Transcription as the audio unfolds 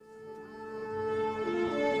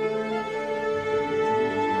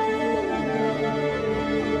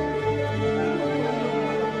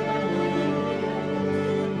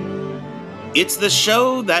It's the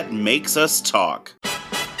show that makes us talk.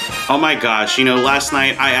 Oh my gosh, last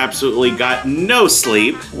night I absolutely got no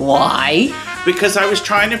sleep. Why? Because I was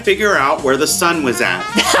trying to figure out where the sun was at.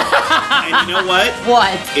 And you know what?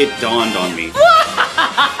 What? It dawned on me.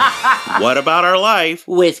 What About Our Life?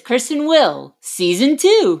 With Chris and Will, Season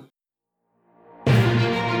 2.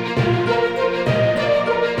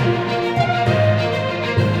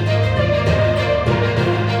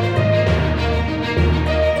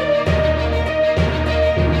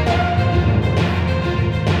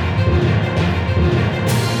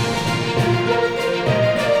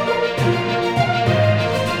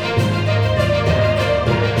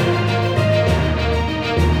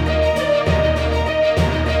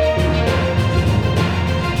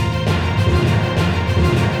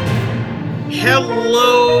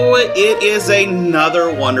 Hello, it is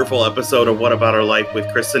another wonderful episode of What About Our Life with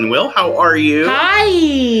Chris and Will. How are you? Hi!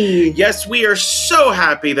 Yes, we are so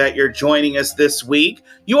happy that you're joining us this week.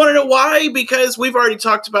 You want to know why? Because we've already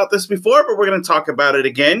talked about this before, but we're going to talk about it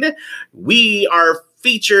again. We are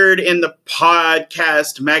featured in the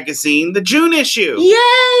podcast magazine, the June issue.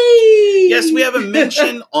 Yay! Yes, we have a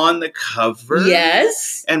mention on the cover.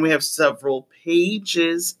 Yes. And we have several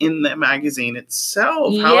pages in the magazine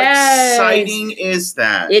itself. How Yes. exciting is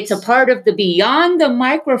that? It's a part of the Beyond the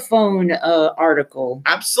Microphone article.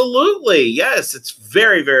 Absolutely. Yes, it's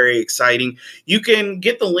very, very exciting. You can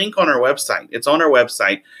get the link on our website. It's on our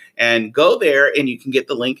website. And go there and you can get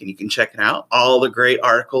the link and you can check it out. All the great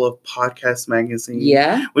article of Podcast Magazine.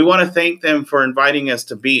 Yeah. We want to thank them for inviting us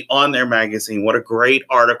to be on their magazine. What a great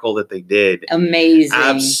article that they did. Amazing.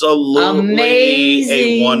 Absolutely. Amazing.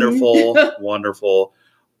 A wonderful, wonderful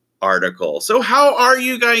article. So how are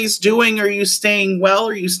you guys doing? Are you staying well?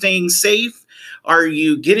 Are you staying safe? Are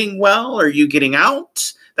you getting well? Are you getting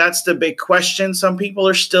out? That's the big question. Some people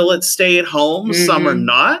are still at stay at home. Mm-hmm. Some are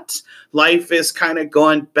not. Life is kind of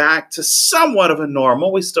going back to somewhat of a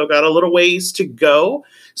normal. We still got a little ways to go.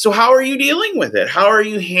 So how are you dealing with it? How are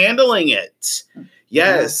you handling it?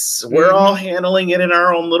 Yes, we're all handling it in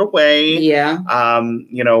our own little way. Yeah.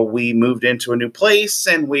 We moved into a new place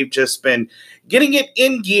and we've just been getting it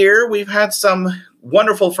in gear. We've had some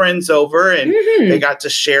wonderful friends over and they got to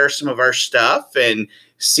share some of our stuff and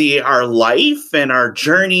see our life and our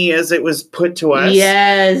journey as it was put to us.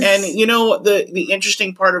 Yes. And the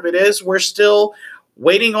interesting part of it is we're still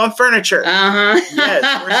waiting on furniture.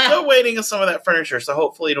 Yes, we're still waiting on some of that furniture. So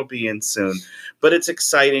hopefully it'll be in soon. But it's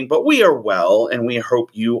exciting. But we are well, and we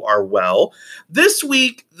hope you are well. This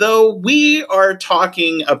week, though, we are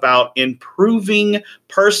talking about improving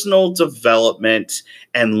personal development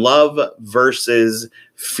and love versus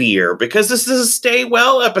fear, because this is a Stay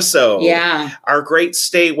Well episode. Yeah. Our great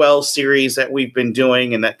Stay Well series that we've been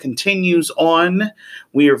doing and that continues on.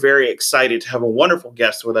 We are very excited to have a wonderful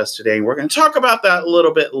guest with us today. We're going to talk about that a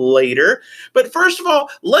little bit later. But first of all,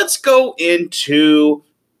 let's go into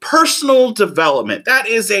personal development. That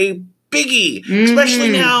is a biggie, especially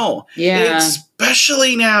now. Yeah.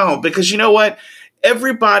 Especially now, because you know what?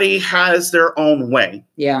 Everybody has their own way.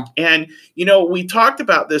 Yeah. And, we talked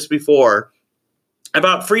about this before,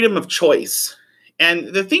 about freedom of choice. And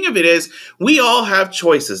the thing of it is, we all have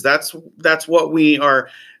choices. That's what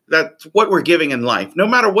we're giving in life. No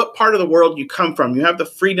matter what part of the world you come from, you have the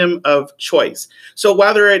freedom of choice. So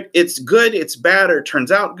whether it's good, it's bad, or it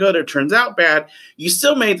turns out good, or turns out bad, you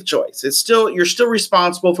still made the choice. You're still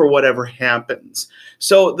responsible for whatever happens.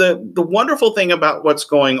 So the wonderful thing about what's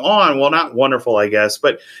going on, well, not wonderful, I guess,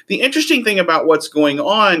 but the interesting thing about what's going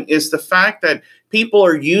on is the fact that people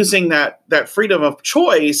are using that freedom of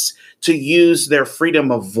choice to use their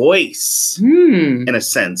freedom of voice in a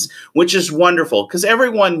sense, which is wonderful because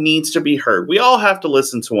everyone needs to be heard. We all have to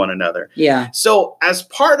listen to one another. Yeah. So as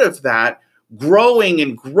part of that, growing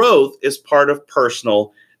and growth is part of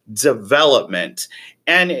personal development.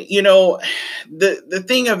 And, the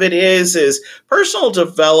thing of it is personal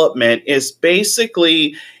development is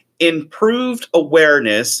basically improved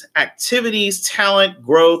awareness, activities, talent,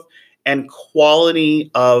 growth, and quality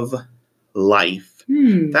of life.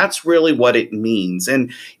 That's really what it means.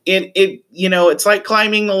 And it's like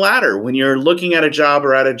climbing the ladder. When you're looking at a job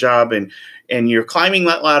or at a job and you're climbing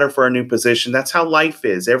that ladder for a new position, that's how life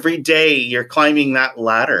is. Every day you're climbing that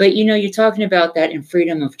ladder. But you're talking about that in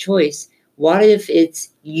freedom of choice. What if it's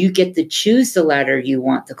you get to choose the ladder you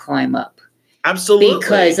want to climb up? Absolutely.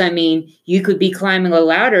 Because, you could be climbing a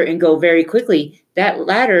ladder and go very quickly. That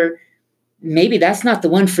ladder, maybe that's not the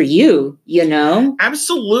one for you,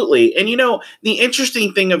 Absolutely. And, the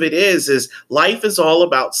interesting thing of it is life is all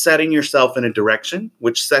about setting yourself in a direction,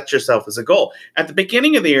 which sets yourself as a goal. At the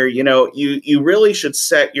beginning of the year, you really should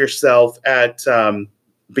set yourself at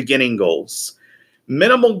beginning goals,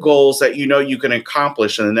 minimal goals that you know you can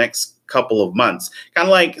accomplish in the next couple of months. Kind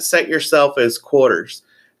of like set yourself as quarters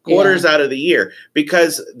out of the year,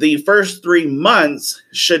 because the first 3 months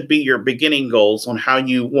should be your beginning goals on how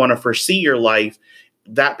you want to foresee your life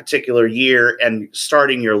that particular year and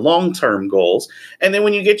starting your long-term goals. And then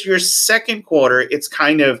when you get to your second quarter, it's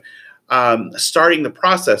kind of starting the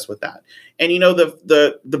process with that. And, you know,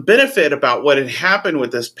 the benefit about what had happened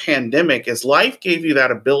with this pandemic is life gave you that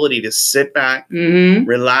ability to sit back,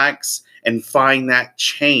 relax, and find that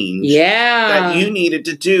change that you needed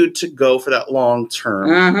to do to go for that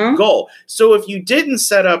long-term goal. So if you didn't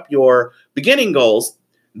set up your beginning goals,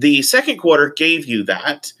 the second quarter gave you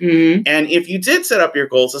that. And if you did set up your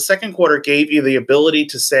goals, the second quarter gave you the ability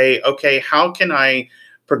to say, okay, how can I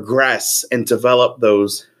progress and develop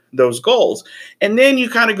those goals? And then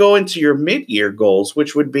you kind of go into your mid-year goals,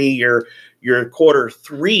 which would be your quarter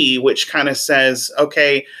 3, which kind of says,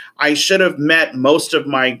 okay, I should have met most of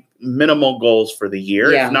my minimal goals for the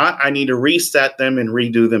year. If not, I need to reset them and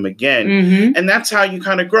redo them again. And that's how you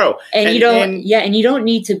kind of grow. And you don't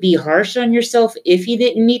need to be harsh on yourself if you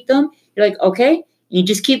didn't meet them. You're like, okay, you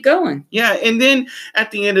just keep going. Yeah. And then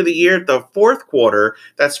at the end of the year, the fourth quarter,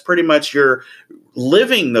 that's pretty much your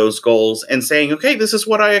living those goals and saying, okay, this is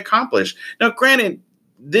what I accomplished. Now, granted,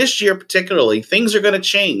 this year particularly, things are going to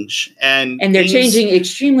change. And they're changing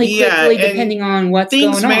extremely quickly depending on what's going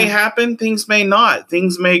on. Things may happen, things may not.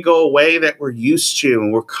 Things may go away that we're used to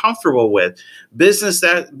and we're comfortable with. Businesses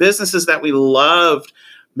that we loved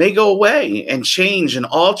may go away and change and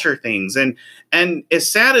alter things. And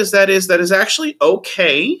as sad as that is actually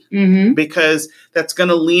okay, because that's going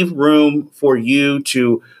to leave room for you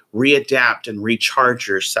to readapt and recharge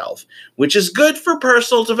yourself, which is good for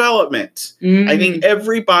personal development. I think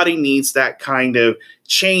everybody needs that kind of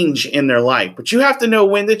change in their life, but you have to know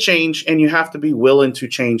when to change and you have to be willing to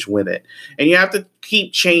change with it. And you have to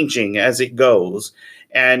keep changing as it goes.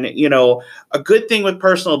 And, you know, a good thing with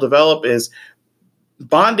personal development is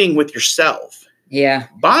bonding with yourself. Yeah.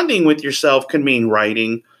 Bonding with yourself can mean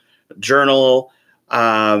writing, journal,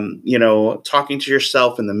 you know, talking to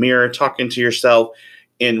yourself in the mirror, talking to yourself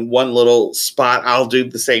in one little spot. I'll do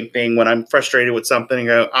the same thing when I'm frustrated with something.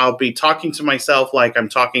 I'll be talking to myself like I'm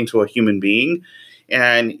talking to a human being.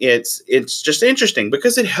 And it's just interesting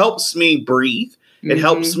because it helps me breathe. It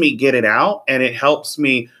helps me get it out, and it helps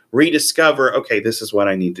me rediscover, okay, this is what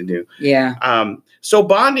I need to do. Yeah. So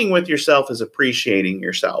bonding with yourself is appreciating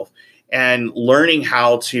yourself and learning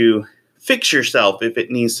how to fix yourself if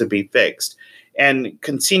it needs to be fixed, and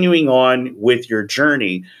continuing on with your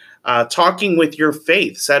journey. Talking with your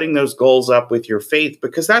faith, setting those goals up with your faith,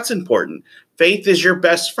 because that's important. Faith is your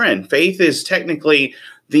best friend. Faith is technically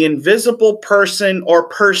the invisible person or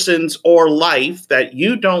persons or life that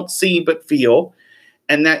you don't see but feel,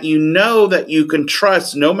 and that you know that you can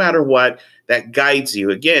trust no matter what, that guides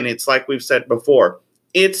you. Again, it's like we've said before,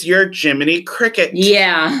 it's your Jiminy Cricket.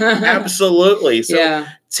 Yeah. Absolutely. So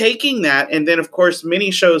taking that, and then, of course,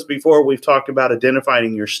 many shows before we've talked about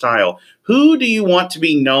identifying your style. Who do you want to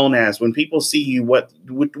be known as when people see you? What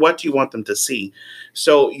do you want them to see?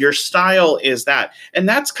 So your style is that. And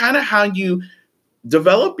that's kind of how you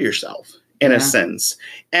develop yourself in a sense.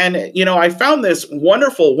 And, you know, I found this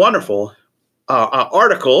wonderful, wonderful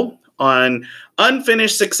article on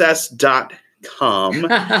unfinishedsuccess.com.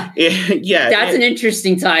 That's an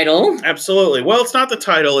interesting title. Absolutely. Well, it's not the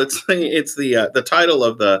title. It's the title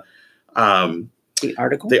of the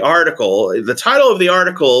article. The title of the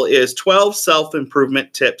article is 12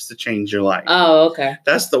 Self-Improvement Tips to Change Your Life. Oh, okay.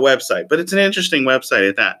 That's the website, but it's an interesting website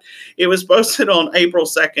at that. It was posted on April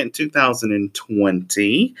 2nd,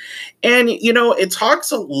 2020. And, you know, it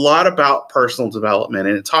talks a lot about personal development,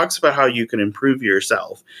 and it talks about how you can improve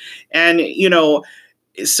yourself. And, you know,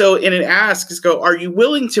 and it asks, are you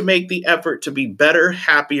willing to make the effort to be better,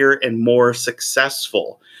 happier, and more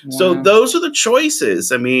successful? Wow. So those are the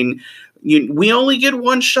choices. I mean, we only get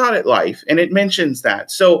one shot at life, and it mentions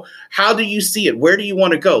that. So how do you see it? Where do you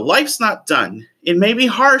want to go? Life's not done. It may be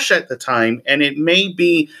harsh at the time, and it may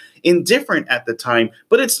be indifferent at the time,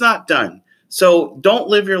 but it's not done. So don't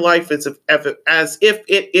live your life as if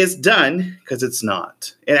it is done, because it's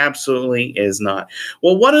not. It absolutely is not.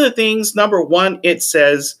 Well, one of the things, number one, it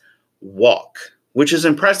says walk, which is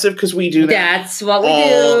impressive because we do that. That's what we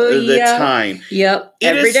all do the time. Yep.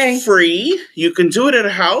 Every day. It is free. You can do it at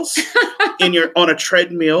a house on a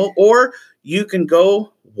treadmill, or you can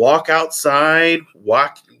go walk outside,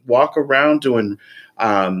 walk around doing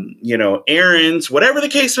errands, whatever the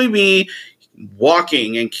case may be,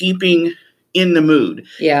 walking and keeping in the mood.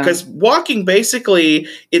 Yeah. Because walking, basically,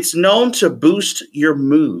 it's known to boost your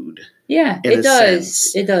mood. Yeah, in it a does.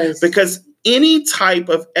 sense. It does. Because any type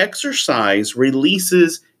of exercise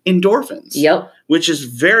releases endorphins, Yep. which is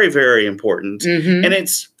very, very important. Mm-hmm. And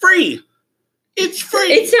it's free. It's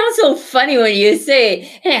free. It sounds so funny when you say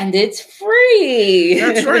it, and it's free.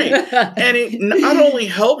 That's right. And it not only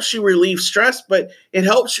helps you relieve stress, but it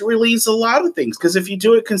helps you release a lot of things. Because if you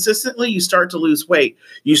do it consistently, you start to lose weight.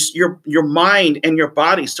 Your mind and your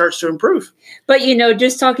body starts to improve. But,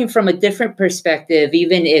 just talking from a different perspective,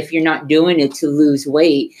 even if you're not doing it to lose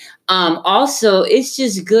weight, also, it's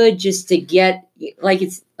just good just to get,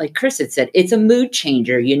 like Chris had said, it's a mood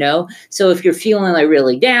changer, So if you're feeling like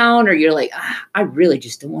really down or you're like, I really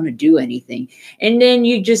just don't want to do anything. And then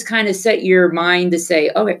you just kind of set your mind to say,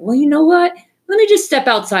 okay, well, you know what? Let me just step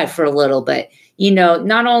outside for a little bit.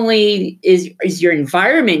 Not only is your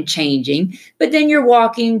environment changing, but then you're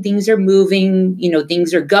walking, things are moving,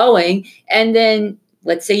 things are going. And then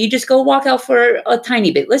let's say you just go walk out for a tiny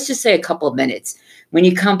bit. Let's just say a couple of minutes. When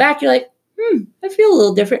you come back, you're like, I feel a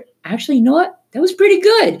little different. Actually, you know what? That was pretty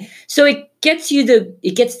good. So it gets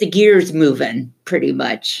the gears moving pretty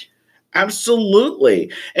much. Absolutely.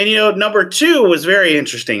 And number 2 was very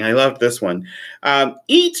interesting. I loved this one.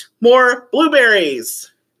 Eat more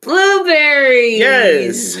blueberries. Blueberries.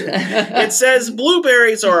 Yes. It says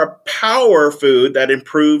blueberries are a power food that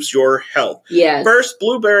improves your health. Yes. First,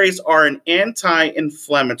 blueberries are an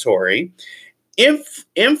anti-inflammatory.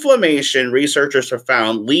 Inflammation, researchers have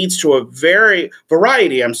found, leads to a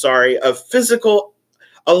variety of physical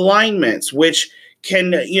alignments, which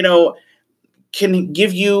can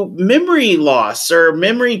give you memory loss or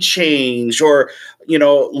memory change or,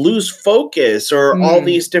 lose focus or all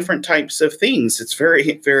these different types of things. It's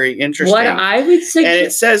very, very interesting. What I would suggest. And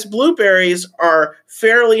it says blueberries are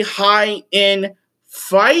fairly high in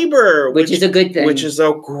fiber, which is a good thing. Which is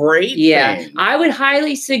a great thing. I would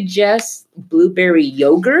highly suggest blueberry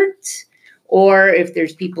yogurt. Or if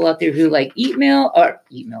there's people out there who like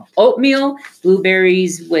oatmeal,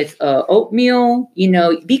 blueberries with oatmeal,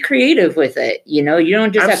 be creative with it. You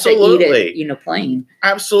don't just Absolutely. have to eat it, plain.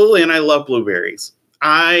 Absolutely. And I love blueberries.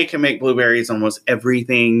 I can make blueberries almost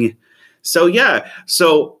everything. So, yeah.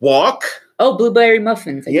 So walk. Oh, blueberry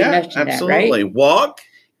muffins. You mentioned absolutely. That, right? Walk,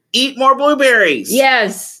 eat more blueberries.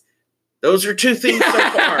 Yes. Those are 2 things so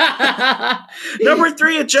far. Number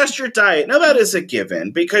 3, adjust your diet. Now, that is a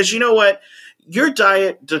given because you know what? Your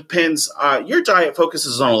diet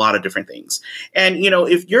focuses on a lot of different things. And,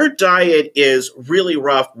 if your diet is really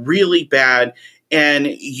rough, really bad, and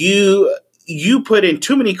you put in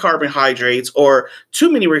too many carbohydrates or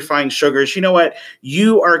too many refined sugars, you know what?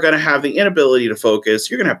 You are going to have the inability to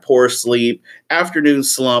focus. You're going to have poor sleep, afternoon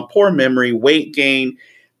slump, poor memory, weight gain.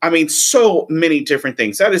 I mean, so many different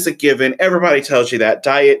things. That is a given. Everybody tells you that.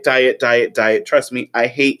 Diet, diet, diet, diet. Trust me, I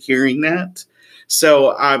hate hearing that.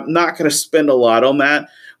 So I'm not going to spend a lot on that.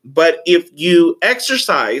 But if you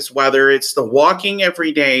exercise, whether it's the walking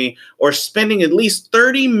every day or spending at least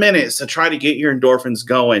 30 minutes to try to get your endorphins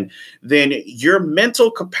going, then your mental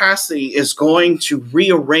capacity is going to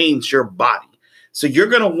rearrange your body. So you're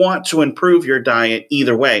going to want to improve your diet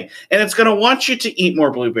either way. And it's going to want you to eat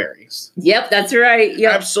more blueberries. Yep, that's right.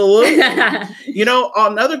 Yep. Absolutely.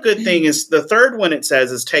 Another good thing is the third one it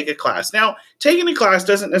says is take a class. Now, taking a class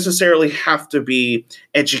doesn't necessarily have to be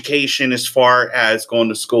education as far as going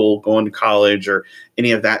to school, going to college, or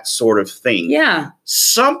any of that sort of thing. Yeah.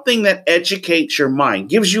 Something that educates your mind,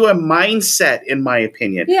 gives you a mindset, in my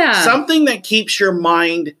opinion. Yeah. Something that keeps your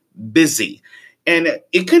mind busy. And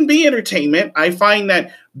it can be entertainment. I find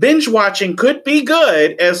that binge watching could be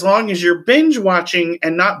good as long as you're binge watching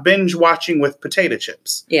and not binge watching with potato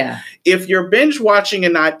chips. Yeah. If you're binge watching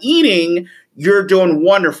and not eating, you're doing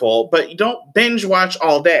wonderful, but you don't binge watch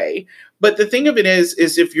all day. But the thing of it is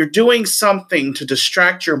if you're doing something to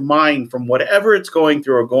distract your mind from whatever it's going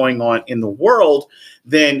through or going on in the world,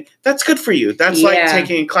 then that's good for you. That's like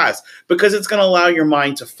taking a class because it's going to allow your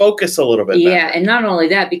mind to focus a little bit better. Yeah, and not only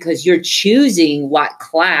that, because you're choosing what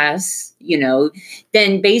class,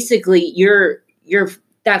 then basically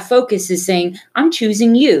that focus is saying, I'm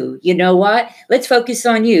choosing you. You know what? Let's focus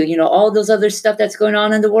on you. All those other stuff that's going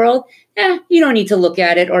on in the world, you don't need to look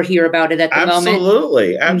at it or hear about it at the moment.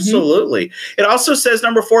 Absolutely. Mm-hmm. It also says,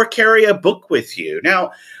 number 4, carry a book with you.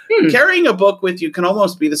 Now, carrying a book with you can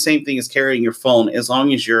almost be the same thing as carrying your phone as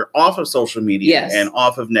long as you're off of social media and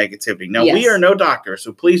off of negativity. Now, we are no doctor,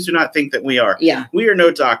 so please do not think that we are. Yeah. We are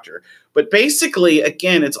no doctor. But basically,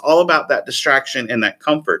 again, it's all about that distraction and that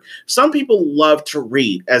comfort. Some people love to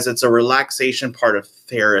read as it's a relaxation part of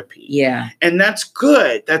therapy. Yeah. And that's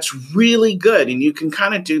good. That's really good. And you can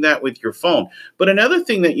kind of do that with your phone. But another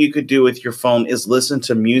thing that you could do with your phone is listen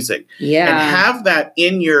to music. Yeah. And have that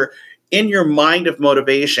in your in your mind of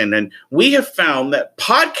motivation. And we have found that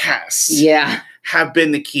podcasts have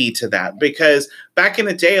been the key to that, because back in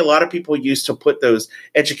the day, a lot of people used to put those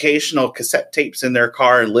educational cassette tapes in their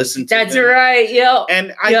car and listen to That's them. right. Yep.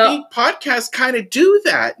 And I think podcasts kind of do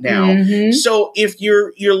that now. Mm-hmm. So if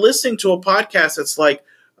you're listening to a podcast, it's like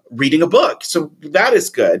reading a book. So that is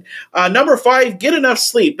good. Number 5, get enough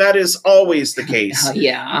sleep. That is always the case.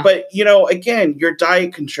 But, again, your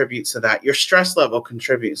diet contributes to that. Your stress level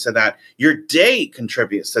contributes to that. Your day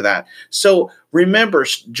contributes to that. So remember,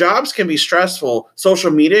 jobs can be stressful.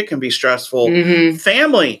 Social media can be stressful. Mm-hmm.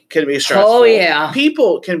 Family can be stressful. Oh, yeah.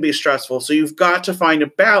 People can be stressful. So you've got to find a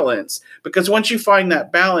balance, because once you find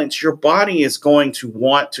that balance, your body is going to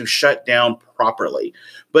want to shut down properly.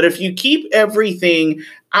 But if you keep everything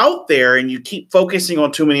out there and you keep focusing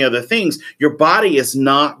on too many other things, your body is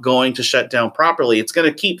not going to shut down properly. It's going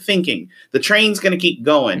to keep thinking. The train's going to keep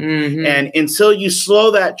going. Mm-hmm. And until you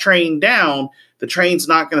slow that train down, the train's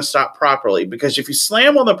not going to stop properly. Because if you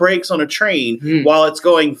slam on the brakes on a train while it's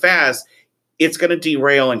going fast, it's going to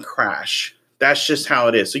derail and crash. That's just how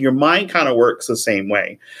it is. So your mind kind of works the same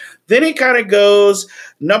way. Then it kind of goes,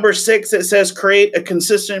 number 6, it says create a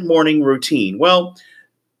consistent morning routine. Well,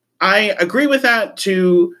 I agree with that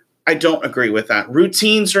too. I don't agree with that.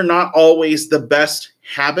 Routines are not always the best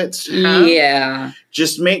habits to have. Yeah.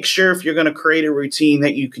 Just make sure if you're going to create a routine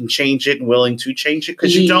that you can change it and willing to change it,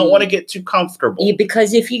 because you don't want to get too comfortable. Yeah,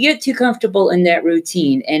 because if you get too comfortable in that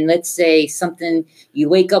routine, and let's say you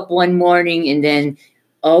wake up one morning and then,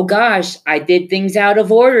 oh gosh, I did things out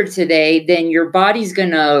of order today, then your body's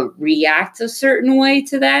going to react a certain way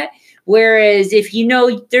to that. Whereas if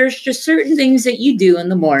there's just certain things that you do in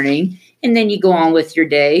the morning and then you go on with your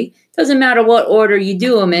day, doesn't matter what order you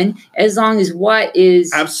do them in, as long as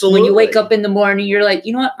Absolutely. When you wake up in the morning, you're like,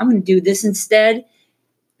 you know what, I'm going to do this instead.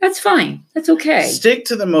 That's fine. That's okay. Stick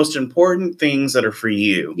to the most important things that are for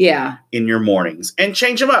you in your mornings and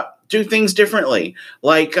change them up. Do things differently.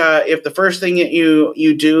 Like if the first thing that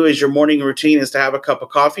you do is your morning routine is to have a cup of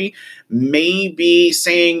coffee, maybe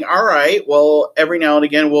saying, all right, well, every now and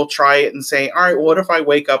again, we'll try it and say, all right, what if I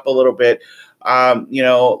wake up a little bit,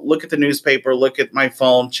 look at the newspaper, look at my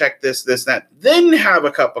phone, check this, that, then have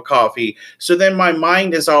a cup of coffee. So then my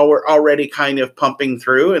mind is already kind of pumping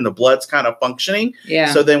through and the blood's kind of functioning.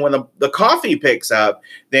 Yeah. So then when the coffee picks up,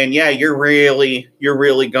 then you're really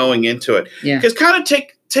going into it. Yeah. Because kind of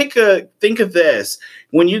think of this.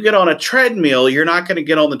 When you get on a treadmill, you're not going to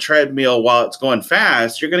get on the treadmill while it's going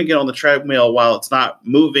fast. You're going to get on the treadmill while it's not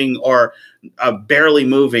moving or barely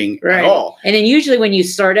moving at all. And then usually when you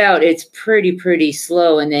start out, it's pretty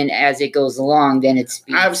slow. And then as it goes along, then it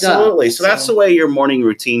speeds Absolutely. up. So that's the way your morning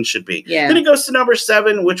routine should be. Yeah. Then it goes to number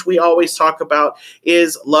 7, which we always talk about,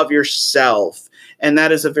 is love yourself. And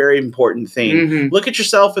that is a very important thing. Mm-hmm. Look at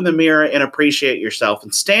yourself in the mirror and appreciate yourself,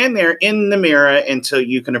 and stand there in the mirror until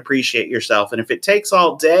you can appreciate yourself. And if it takes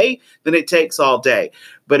all day, then it takes all day.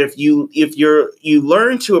 But if you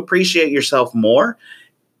learn to appreciate yourself more,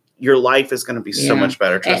 your life is going to be so much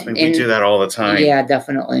better. Trust me, we do that all the time. Yeah,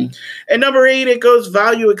 definitely. And number 8, it goes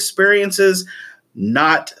value experiences,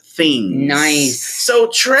 not things. Nice. So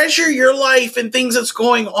treasure your life and things that's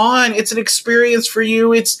going on. It's an experience for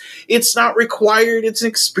you. It's not required. It's an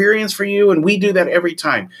experience for you. And we do that every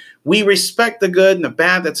time. We respect the good and the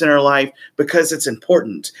bad that's in our life because it's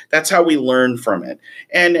important. That's how we learn from it.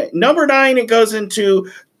 And number 9, it goes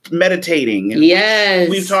into meditating. Yes.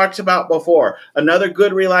 We've talked about before. Another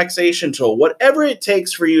good relaxation tool. Whatever it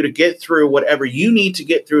takes for you to get through whatever you need to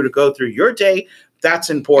get through to go through your day,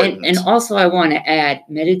 that's important. And also I want to add,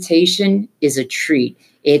 meditation is a treat.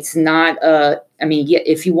 It's not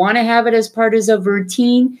if you want to have it as part of a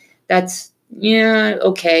routine, that's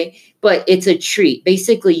okay. But it's a treat.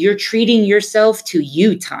 Basically, you're treating yourself to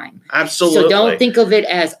you time. Absolutely. So don't think of it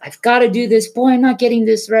as, I've got to do this. Boy, I'm not getting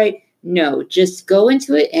this right. No, just go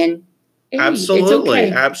into it and hey, absolutely.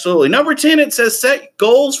 It's okay. Absolutely. Number 10, it says set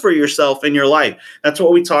goals for yourself in your life. That's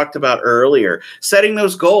what we talked about earlier. Setting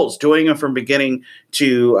those goals, doing them from beginning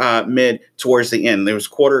to mid towards the end. There's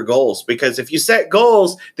quarter goals, because if you set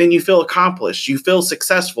goals, then you feel accomplished. You feel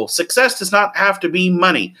successful. Success does not have to be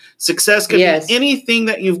money. Success can be anything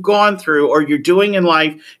that you've gone through or you're doing in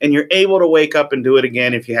life, and you're able to wake up and do it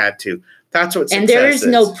again if you had to. That's what success is. And there is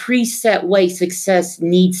no preset way success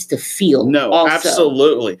needs to feel. No, also.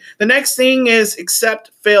 Absolutely. The next thing is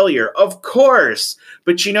accept failure. Of course.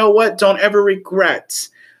 But you know what? Don't ever regret.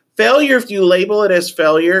 Failure, if you label it as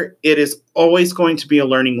failure, it is always going to be a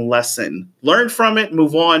learning lesson. Learn from it,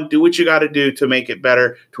 move on, do what you got to do to make it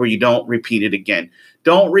better to where you don't repeat it again.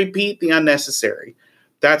 Don't repeat the unnecessary.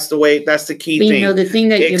 That's the key thing. The thing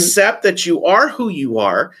that accept that you are who you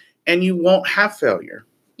are. and you won't have failure.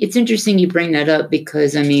 It's interesting you bring that up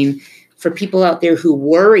because, I mean, for people out there who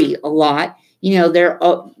worry a lot, they're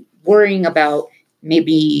worrying about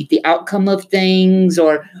maybe the outcome of things,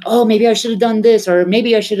 or, oh, maybe I should have done this, or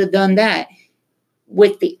maybe I should have done that.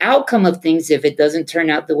 With the outcome of things, if it doesn't turn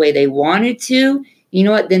out the way they wanted to, you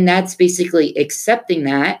know what, then that's basically accepting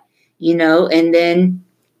that, and then,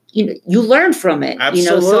 you learn from it.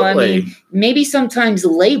 Absolutely. So, I mean, maybe sometimes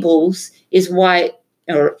labels is why,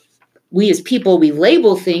 or we as people, we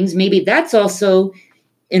label things. Maybe that's also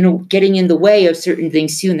getting in the way of certain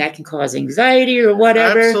things too, and that can cause anxiety or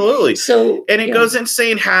whatever. Absolutely. So, and it goes into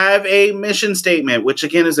saying have a mission statement, which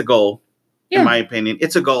again is a goal. Yeah. In my opinion,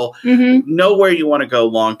 it's a goal. Mm-hmm. Know where you want to go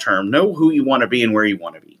long term. Know who you want to be and where you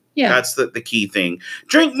want to be. Yeah. That's the key thing.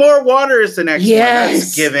 Drink more water is the next one.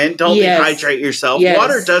 That's given. Don't dehydrate yourself. Yes.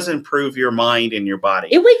 Water does improve your mind and your body.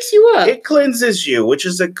 It wakes you up. It cleanses you, which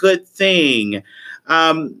is a good thing.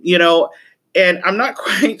 And I'm not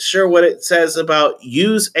quite sure what it says about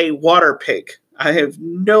use a water pick. I have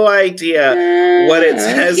no idea what it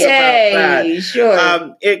says about that.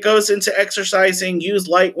 Sure. It goes into exercising. Use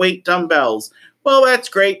lightweight dumbbells. Well, that's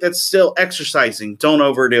great. That's still exercising. Don't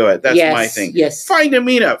overdo it. That's my thing. Yes. Find a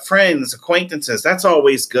meetup, friends, acquaintances. That's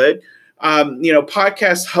always good.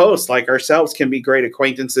 Podcast hosts like ourselves can be great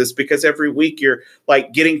acquaintances because every week you're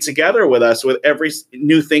like getting together with us with every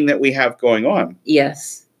new thing that we have going on.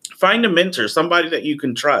 Yes. Find a mentor, somebody that you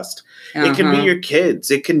can trust. It can be your kids.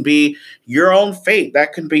 It can be your own fate.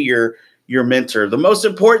 That can be your mentor. The most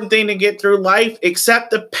important thing to get through life,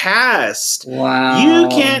 accept the past. Wow. You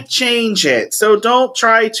can't change it. So don't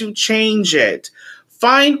try to change it.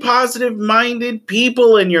 Find positive-minded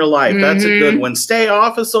people in your life. Mm-hmm. That's a good one. Stay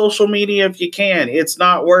off of social media if you can. It's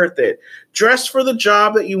not worth it. Dress for the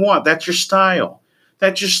job that you want. That's your style.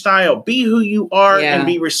 That's your style. Be who you are and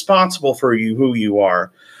be responsible for who you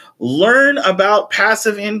are. Learn about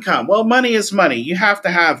passive income. Well, money is money. You have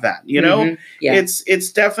to have that, Mm-hmm. Yeah.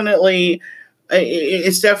 It's definitely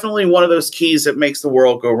one of those keys that makes the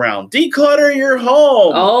world go round. Declutter your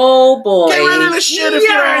home. Oh boy. Get rid of the shit if you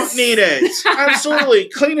don't need it. Absolutely.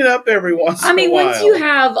 Clean it up every once in a while. Once you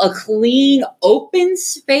have a clean, open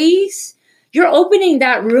space, you're opening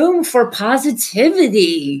that room for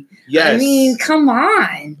positivity. Yes. Come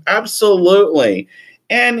on. Absolutely.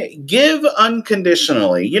 And give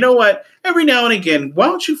unconditionally. You know what? Every now and again, why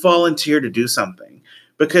don't you volunteer to do something?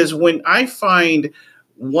 Because when I find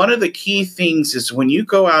one of the key things is when you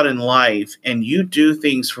go out in life and you do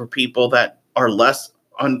things for people that are less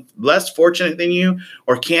fortunate than you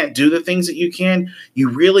or can't do the things that you can, you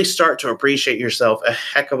really start to appreciate yourself a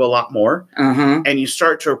heck of a lot more. Uh-huh. And you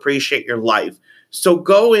start to appreciate your life. So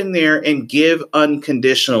go in there and give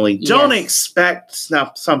unconditionally. Yes. Don't expect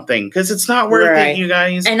something because it's not worth it, you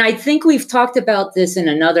guys. And I think we've talked about this in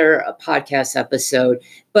another podcast episode.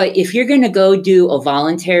 But if you're going to go do a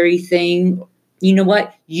voluntary thing, you know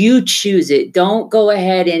what? You choose it. Don't go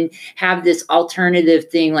ahead and have this alternative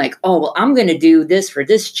thing like, oh, well, I'm going to do this for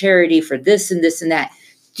this charity, for this and this and that.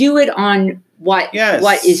 Do it on what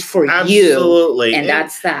is for you. Absolutely. And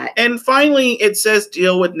that's that. And finally, it says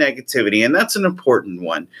deal with negativity. And that's an important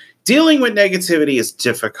one. Dealing with negativity is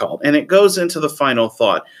difficult. And it goes into the final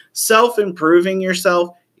thought. Self-improving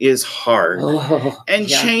yourself is hard. And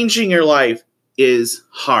changing your life is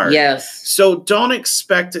hard. Yes. So don't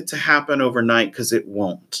expect it to happen overnight because it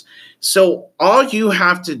won't. So all you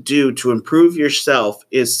have to do to improve yourself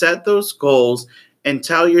is set those goals and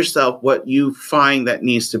tell yourself what you find that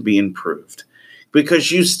needs to be improved.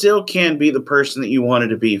 Because you still can be the person that you wanted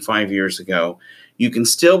to be 5 years ago. You can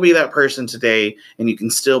still be that person today, and you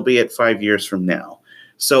can still be it 5 years from now.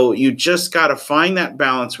 So you just got to find that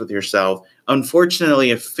balance with yourself.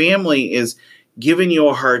 Unfortunately, if family is giving you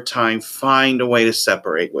a hard time, find a way to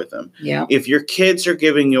separate with them. Yeah. If your kids are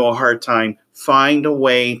giving you a hard time, find a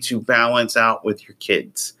way to balance out with your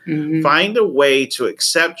kids. Mm-hmm. Find a way to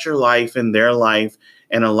accept your life and their life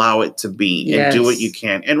and allow it to be and do what you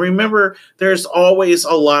can. And remember, there's always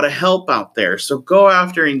a lot of help out there. So go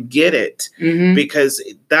after and get it because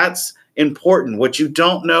that's important. What you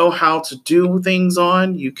don't know how to do things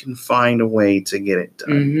on, you can find a way to get it done.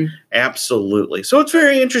 Mm-hmm. Absolutely. So it's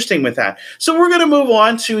very interesting with that. So we're going to move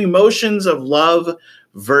on to emotions of love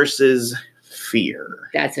versus fear.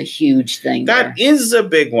 That's a huge thing. That is a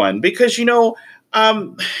big one because,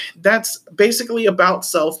 that's basically about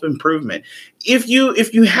self-improvement. If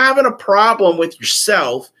you having a problem with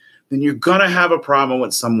yourself, then you're going to have a problem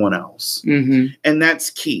with someone else. Mm-hmm. And that's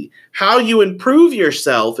key. How you improve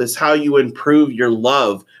yourself is how you improve your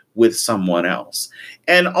love with someone else.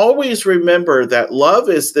 And always remember that love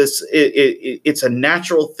is this, it's a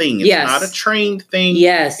natural thing. It's not a trained thing.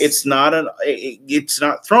 Yes. It's not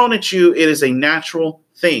thrown at you. It is a natural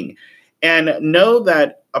thing. And know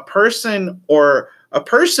that a person or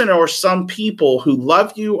some people who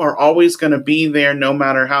love you are always going to be there no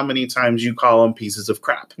matter how many times you call them pieces of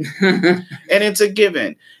crap. And it's a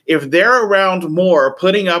given. If they're around more,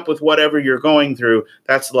 putting up with whatever you're going through,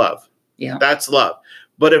 that's love. Yeah. That's love.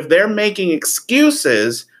 But if they're making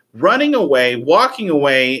excuses, running away, walking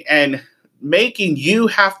away, and making you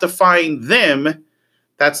have to find them,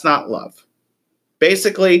 that's not love.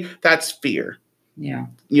 Basically, that's fear. Yeah.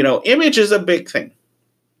 Image is a big thing.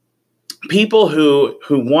 People who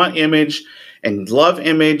want image and love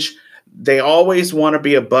image, they always want to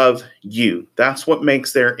be above you. That's what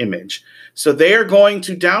makes their image. So they are going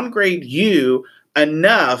to downgrade you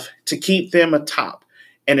enough to keep them atop.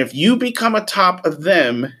 And if you become atop of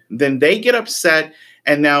them, then they get upset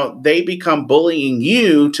and now they become bullying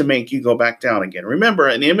you to make you go back down again. Remember,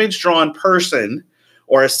 an image-drawn person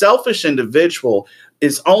or a selfish individual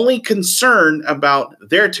is only concerned about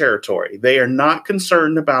their territory. They are not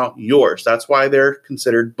concerned about yours. That's why they're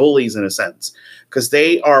considered bullies in a sense, because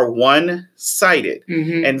they are one-sided.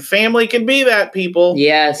 Mm-hmm. And family can be that, people.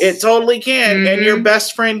 Yes. It totally can. Mm-hmm. And your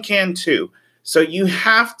best friend can too. So you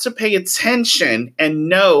have to pay attention and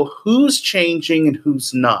know who's changing and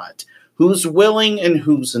who's not, who's willing and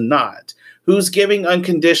who's not, who's giving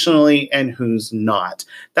unconditionally and who's not.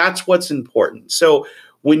 That's what's important. So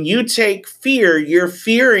when you take fear, you're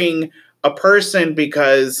fearing a person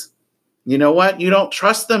because, you know what? You don't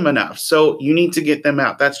trust them enough. So you need to get them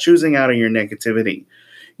out. That's choosing out of your negativity.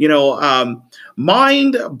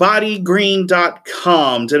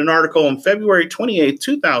 Mindbodygreen.com did an article on February 28th,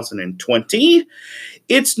 2020.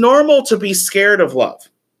 It's normal to be scared of love.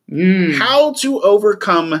 How to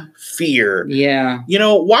overcome fear. Yeah.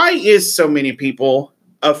 Why is so many people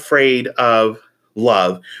afraid of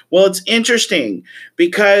love? Well, it's interesting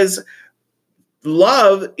because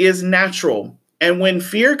love is natural. And when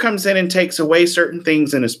fear comes in and takes away certain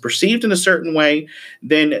things and is perceived in a certain way,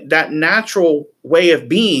 then that natural way of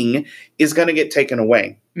being is going to get taken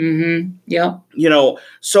away. Mm-hmm. Yeah.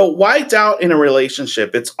 So why doubt in a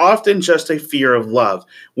relationship? It's often just a fear of love.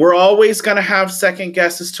 We're always going to have second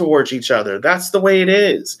guesses towards each other. That's the way it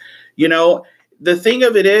is. The thing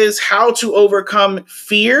of it is, how to overcome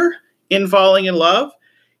fear in falling in love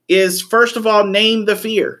is, first of all, name the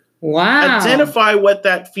fear. Wow. Identify what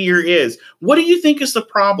that fear is. What do you think is the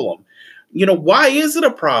problem? Why is it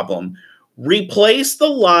a problem? Replace the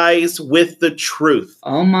lies with the truth.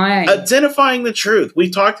 Oh my. Identifying the truth.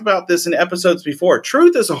 We talked about this in episodes before.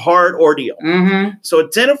 Truth is a hard ordeal. Mm-hmm. So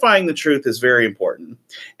identifying the truth is very important.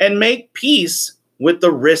 And make peace with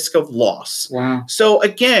the risk of loss. Wow. So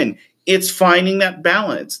again, it's finding that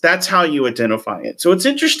balance. That's how you identify it. So it's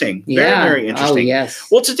interesting. Yeah. Very, very interesting. Oh, yes.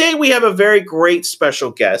 Well, today we have a very great special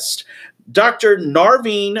guest. Dr.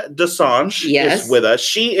 Narveen Dosanjh is with us.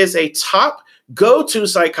 She is a top go-to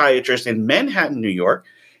psychiatrist in Manhattan, New York.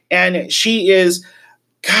 And she's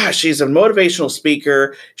a motivational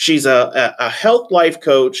speaker. She's a health life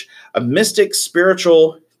coach, a mystic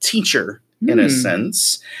spiritual teacher, in a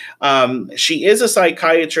sense. She is a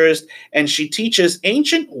psychiatrist, and she teaches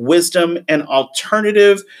ancient wisdom and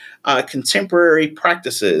alternative contemporary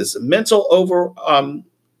practices, mental over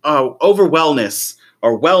wellness,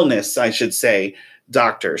 or wellness, I should say,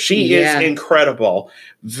 doctor. She is incredible.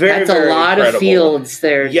 That's a lot incredible. Of fields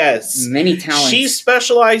there. Yes. Many talents. She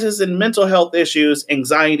specializes in mental health issues,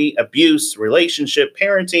 anxiety, abuse, relationship,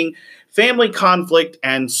 parenting, family conflict,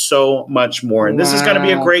 and so much more. And this is going to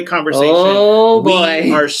be a great conversation. Oh, boy.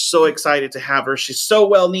 We are so excited to have her. She's so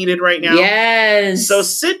well needed right now. Yes. So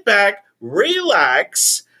sit back,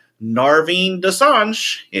 relax. Narveen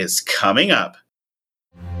Dosanjh is coming up.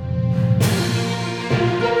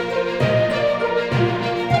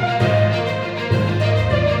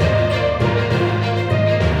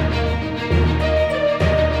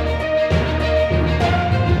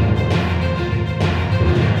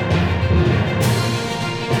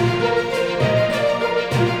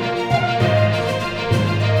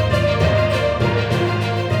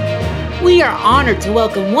 We are honored to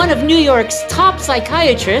welcome one of New York's top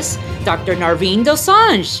psychiatrists, Dr. Narveen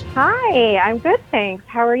Dosanjh. Hi, I'm good, thanks.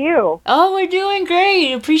 How are you? Oh, we're doing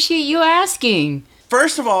great. Appreciate you asking.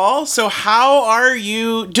 First of all, so how are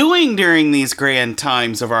you doing during these grand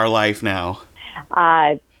times of our life now?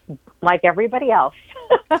 Like everybody else.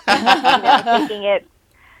 Taking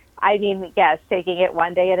it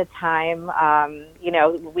one day at a time.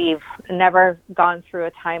 We've never gone through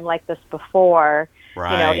a time like this before.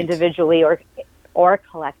 Right. Individually or or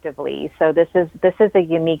collectively. So this is a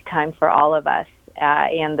unique time for all of us,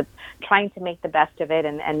 and trying to make the best of it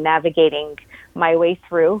and navigating my way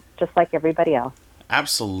through, just like everybody else.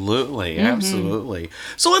 Absolutely, absolutely.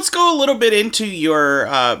 So let's go a little bit into your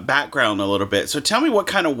background a little bit. So tell me what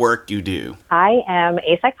kind of work you do. I am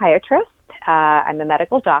a psychiatrist. I'm a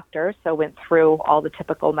medical doctor, so went through all the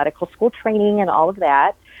typical medical school training and all of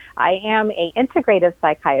that. I am a integrative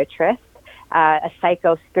psychiatrist, a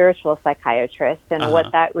psycho-spiritual psychiatrist, and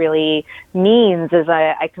what that really means is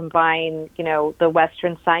I combine, the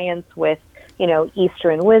Western science with,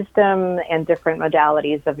 Eastern wisdom and different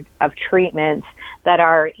modalities of treatment that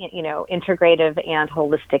are, integrative and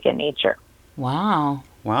holistic in nature. Wow.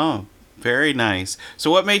 Wow. Very nice.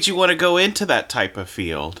 So what made you want to go into that type of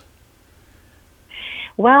field?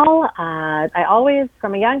 Well, I always,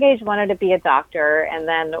 from a young age, wanted to be a doctor. And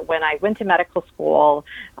then when I went to medical school,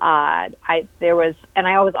 I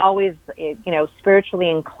was always, spiritually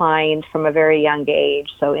inclined from a very young age.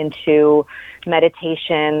 So into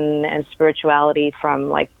meditation and spirituality from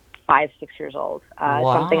like 5, 6 years old.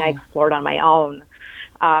 Something I explored on my own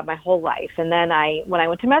my whole life. And then when I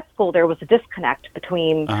went to med school, there was a disconnect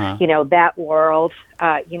between, that world,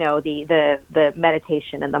 the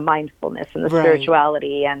meditation and the mindfulness and the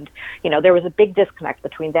spirituality. And, there was a big disconnect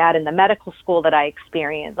between that and the medical school that I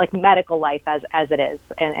experienced, like medical life as it is,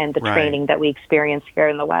 and the training that we experience here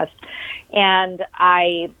in the West. And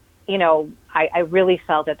I really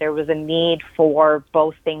felt that there was a need for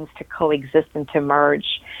both things to coexist and to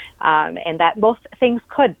merge, and that both things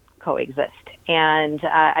could coexist. And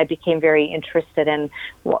I became very interested in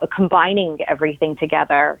combining everything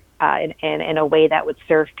together in a way that would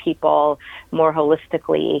serve people more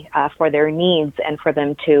holistically for their needs and for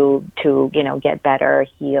them to get better,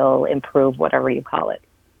 heal, improve, whatever you call it.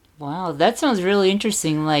 Wow, that sounds really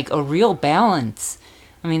interesting, like a real balance.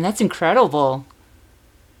 I mean, that's incredible.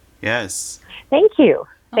 Yes. Thank you.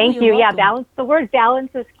 Thank you. Welcome. Yeah, balance. The word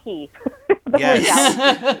balance is key.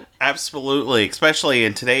 Yes, absolutely. Especially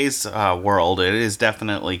in today's world, it is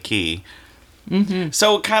definitely key.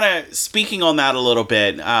 So kind of speaking on that a little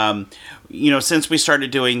bit, since we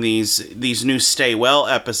started doing these new Stay Well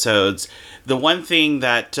episodes, the one thing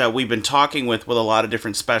that we've been talking with a lot of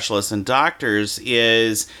different specialists and doctors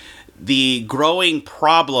is the growing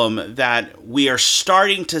problem that we are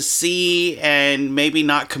starting to see and maybe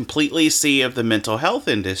not completely see of the mental health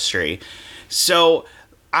industry. So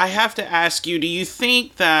I have to ask you, do you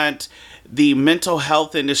think that the mental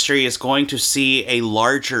health industry is going to see a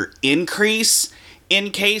larger increase in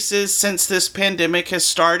cases since this pandemic has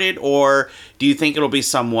started, or do you think it'll be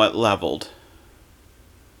somewhat leveled?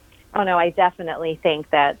 Oh, no, I definitely think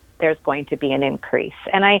that there's going to be an increase.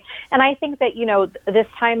 And I think that, this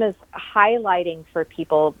time is highlighting for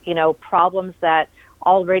people, problems that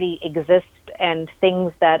already exist and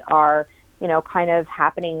things that are, kind of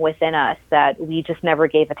happening within us that we just never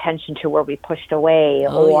gave attention to or we pushed away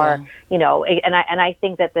and I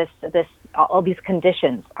think that all these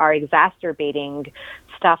conditions are exacerbating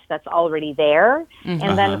stuff that's already there.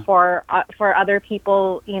 And then for other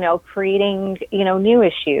people, creating, new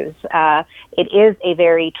issues. It is a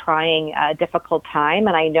very trying, difficult time.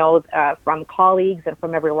 And I know from colleagues and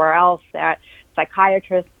from everywhere else that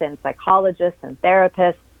psychiatrists and psychologists and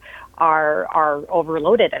therapists are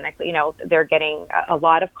overloaded, and they're getting a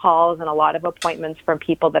lot of calls and a lot of appointments from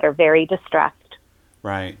people that are very distressed.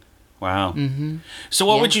 Right. Wow. So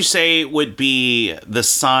what would you say would be the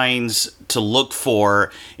signs to look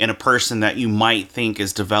for in a person that you might think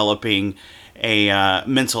is developing a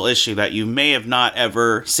mental issue that you may have not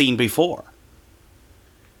ever seen before?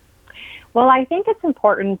 Well, I think it's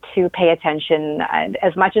important to pay attention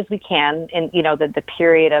as much as we can in, the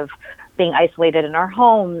period of being isolated in our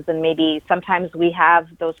homes, and maybe sometimes we have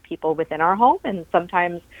those people within our home and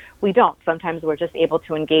sometimes we don't. Sometimes we're just able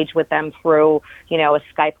to engage with them through, a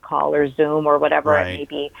Skype call or Zoom or whatever it may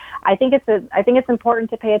be. I think it's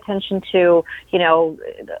important to pay attention to,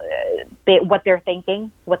 what they're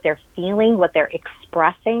thinking, what they're feeling, what they're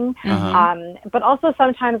expressing, but also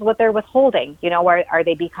sometimes what they're withholding. Are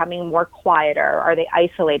they becoming more quieter? Are they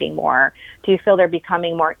isolating more? Do you feel they're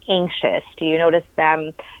becoming more anxious? Do you notice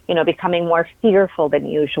them, becoming more fearful than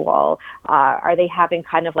usual? Are they having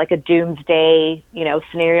kind of like a doomsday,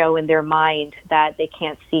 scenario in their mind that they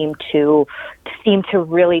can't seem to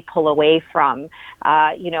really pull away from?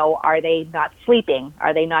 Are they not sleeping?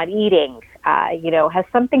 Are they not eating? Has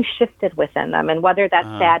something shifted within them? And whether that's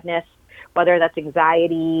sadness, whether that's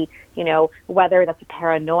anxiety, whether that's a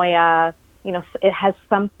paranoia, it has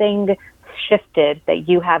something shifted that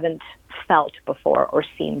you haven't felt before or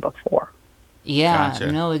seen before. Yeah,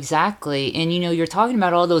 Gotcha. no, exactly. And you're talking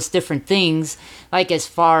about all those different things, like as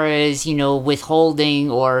far as,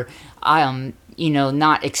 withholding or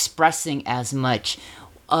not expressing as much.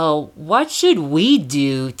 What should we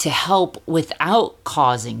do to help without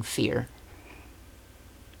causing fear?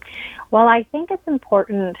 Well, I think it's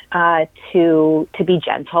important to be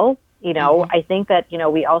gentle. Mm-hmm. I think that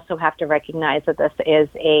we also have to recognize that this is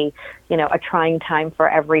a trying time for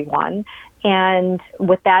everyone, and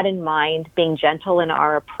with that in mind, being gentle in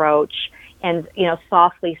our approach and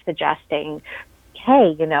softly suggesting,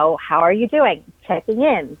 hey, how are you doing? Checking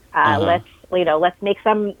in. Uh-huh. Let's make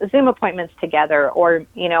some Zoom appointments together, or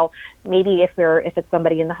maybe if it's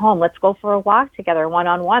somebody in the home, let's go for a walk together, one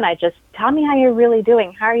on one. I just tell me how you're really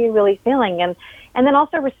doing. How are you really feeling? And then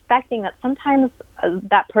also respecting that sometimes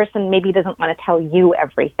that person maybe doesn't want to tell you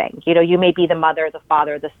everything. You may be the mother, the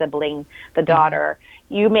father, the sibling, the daughter.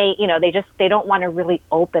 You may, they don't want to really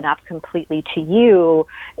open up completely to you.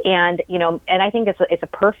 And I think it's a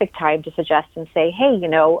perfect time to suggest and say, hey,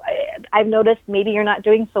 I've noticed maybe you're not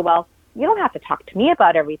doing so well. You don't have to talk to me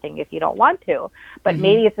about everything if you don't want to, but Mm-hmm.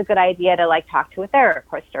 maybe it's a good idea to talk to a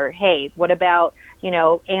therapist, or, hey, what about,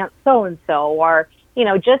 Aunt so-and-so, or,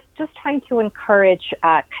 just trying to encourage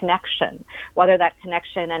connection, whether that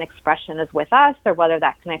connection and expression is with us or whether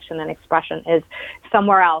that connection and expression is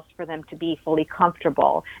somewhere else for them to be fully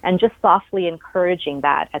comfortable, and just softly encouraging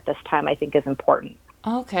that at this time, I think, is important.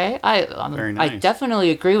 Okay, Very I nice. definitely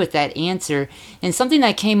agree with that answer. And something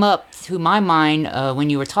that came up to my mind when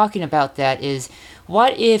you were talking about that is,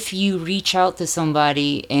 what if you reach out to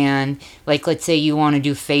somebody and, like, let's say you want to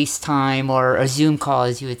do FaceTime or a Zoom call,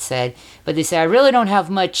 as you had said, but they say, I really don't have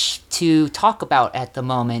much to talk about at the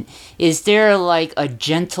moment. Is there like a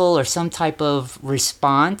gentle or some type of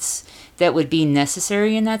response that would be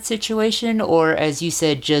necessary in that situation, or as you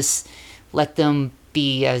said, just let them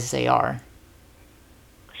be as they are?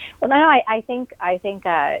 Well, no, I think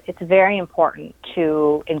it's very important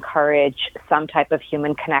to encourage some type of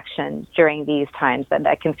human connection during these times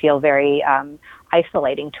that can feel very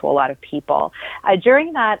isolating to a lot of people.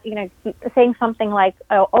 During that, saying something like,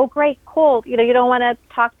 "Oh, great, cool. You don't want to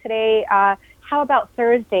talk today. How about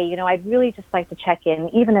Thursday? I'd really just like to check in,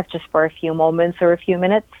 even if just for a few moments or a few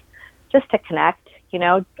minutes, just to connect."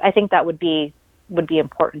 I think that would be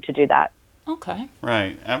important to do that. Okay.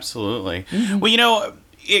 Right, absolutely. Mm-hmm. Well,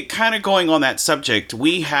 it kind of going on that subject,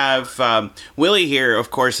 we have Willie here,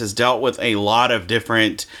 of course, has dealt with a lot of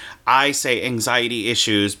different, I say, anxiety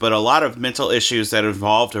issues, but a lot of mental issues that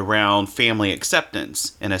involved around family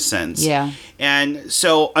acceptance, in a sense. Yeah. And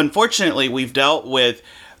so, unfortunately, we've dealt with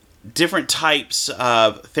different types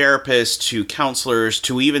of therapists to counselors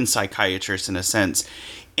to even psychiatrists, in a sense.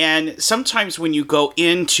 And sometimes when you go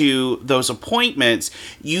into those appointments,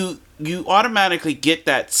 you automatically get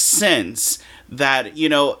that sense that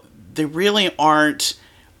they really aren't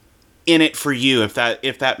in it for you, if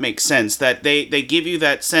that makes sense, that they give you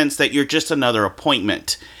that sense that you're just another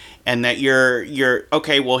appointment, and that you're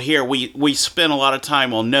okay. Well, here we spend a lot of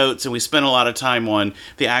time on notes, and we spend a lot of time on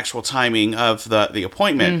the actual timing of the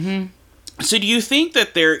appointment. Mm-hmm. So do you think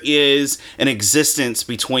that there is an existence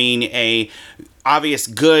between a obvious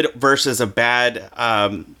good versus a bad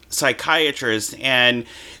psychiatrist, and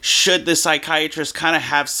should the psychiatrist kind of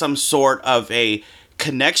have some sort of a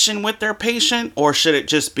connection with their patient, or should it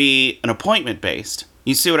just be an appointment based?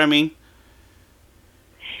 You see what I mean?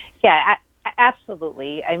 Yeah,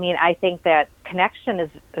 absolutely. I mean, I think that connection is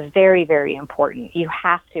very, very important. You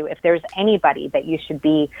have to, if there's anybody that you should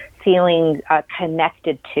be feeling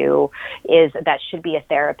connected to, that should be a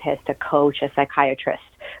therapist, a coach, a psychiatrist.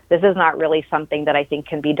 This is not really something that I think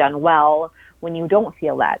can be done well when you don't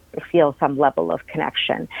feel some level of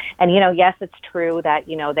connection. And, yes, it's true that,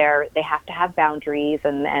 they have to have boundaries,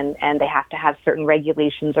 and they have to have certain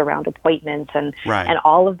regulations around appointments, and, Right. and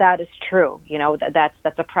all of that is true.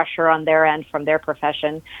 That's a pressure on their end from their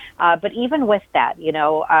profession. But even with that,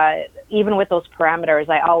 even with those parameters,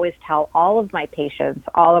 I always tell all of my patients,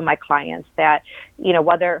 all of my clients that,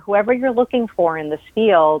 whoever you're looking for in this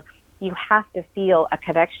field, you have to feel a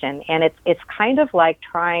connection. And it's kind of like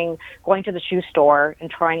going to the shoe store and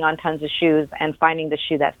trying on tons of shoes and finding the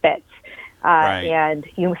shoe that fits. Right. And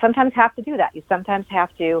you sometimes have to do that. You sometimes have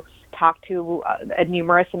to talk to a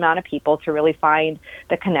numerous amount of people to really find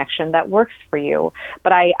the connection that works for you.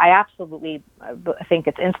 But I absolutely think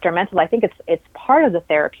it's instrumental. I think it's part of the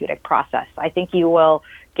therapeutic process. I think you will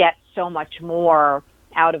get so much more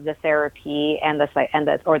out of the therapy and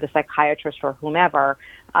the psychiatrist or whomever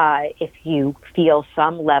if you feel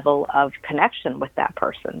some level of connection with that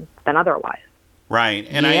person than otherwise. Right.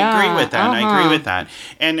 And I agree with that. I agree with that.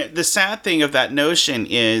 And the sad thing of that notion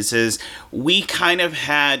is we kind of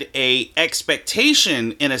had a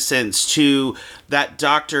expectation, in a sense, to that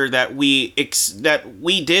doctor that we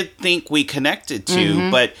did think we connected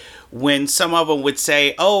to, but when some of them would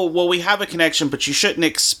say, "Oh, well, we have a connection, but you shouldn't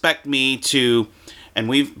expect me to," and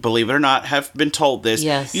we, believe it or not, have been told this.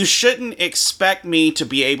 Yes. You shouldn't expect me to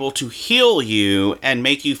be able to heal you and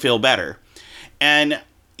make you feel better. And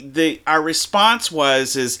our response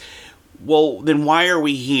was, well, then why are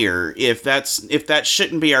we here? If that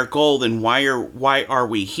shouldn't be our goal, then why are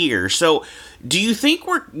we here? So, do you think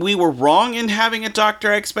we were wrong in having a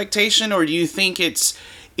doctor expectation, or do you think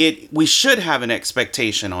we should have an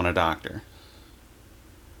expectation on a doctor?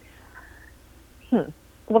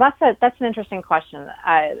 Well, that's an interesting question.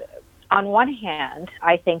 On one hand,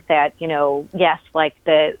 I think that, yes, like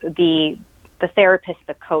the therapist,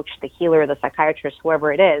 the coach, the healer, the psychiatrist,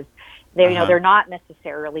 whoever it is, they're not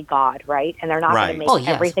necessarily God, right? And they're not going to make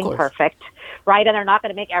everything perfect, right? And they're not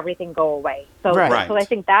going to make everything go away. So, so I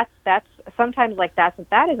think that's sometimes like that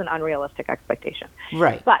is an unrealistic expectation,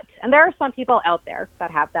 right? And there are some people out there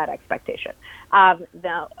that have that expectation.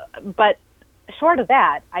 But short of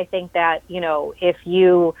that, I think that if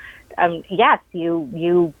you yes,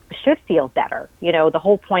 you should feel better. The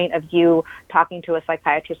whole point of you talking to a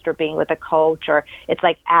psychiatrist or being with a coach, or it's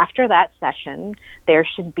like after that session, there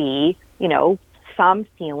should be, some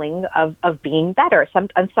feeling of being better.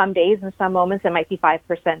 On some days and some moments, it might be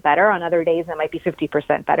 5% better. On other days, it might be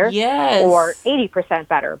 50% better. Yes. Or 80%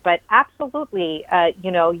 better. But absolutely,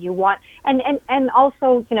 you want, and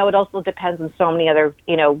also, it also depends on so many other,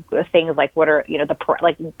 things like what are,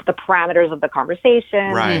 the parameters of the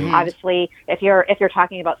conversation. Right. Obviously, if you're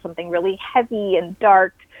talking about something really heavy and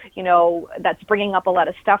dark, that's bringing up a lot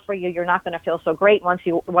of stuff for you, you're not going to feel so great once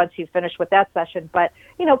you finish with that session. But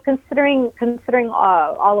considering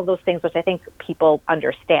all of those things, which I think people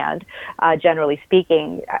understand, generally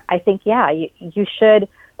speaking, I think you should.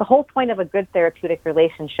 The whole point of a good therapeutic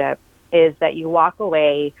relationship is that you walk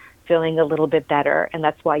away feeling a little bit better, and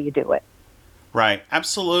that's why you do it. Right,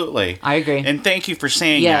 absolutely. I agree. And thank you for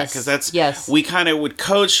saying that, because we kind of would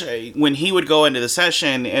coach when he would go into the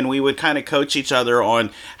session, and we would kind of coach each other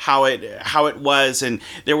on how it was, and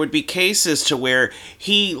there would be cases to where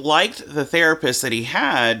he liked the therapist that he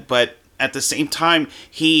had, but at the same time,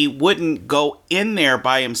 he wouldn't go in there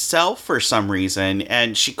by himself for some reason,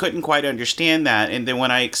 and she couldn't quite understand that. And then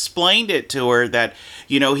when I explained it to her that,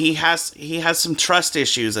 he has some trust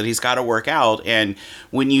issues that he's got to work out, and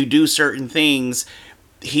when you do certain things,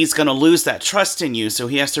 he's going to lose that trust in you, so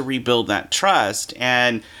he has to rebuild that trust.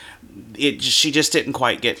 And she just didn't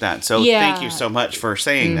quite get that. So thank you so much for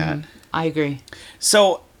saying that. I agree.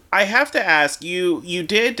 So I have to ask you, you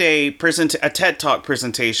did a TED Talk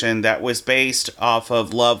presentation that was based off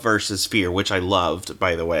of love versus fear, which I loved,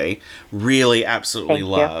 by the way. Really, absolutely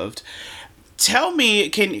loved. Tell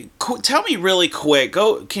me really quick,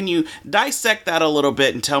 can you dissect that a little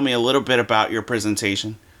bit and tell me a little bit about your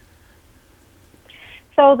presentation?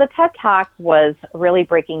 So the TED Talk was really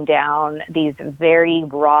breaking down these very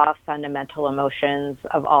raw, fundamental emotions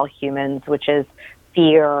of all humans, which is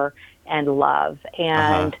fear and love,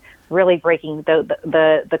 and really breaking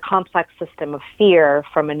the complex system of fear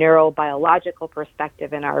from a neurobiological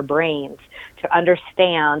perspective in our brains to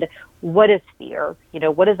understand what is fear,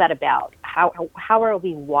 what is that about? How are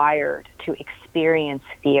we wired to experience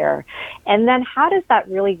fear? And then how does that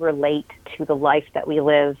really relate to the life that we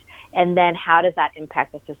live? And then how does that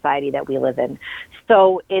impact the society that we live in?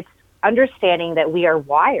 So it's understanding that we are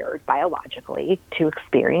wired biologically to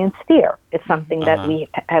experience fear. It's something that we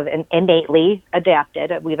have innately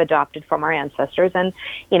adapted. We've adopted from our ancestors, and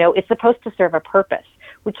it's supposed to serve a purpose.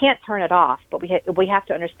 We can't turn it off, but we have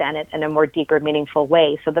to understand it in a more deeper, meaningful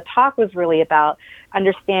way. So the talk was really about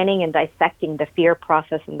understanding and dissecting the fear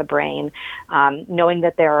process in the brain, knowing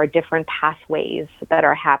that there are different pathways that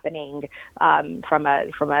are happening from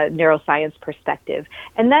a neuroscience perspective,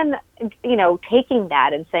 and then taking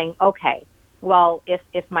that and saying, okay, well,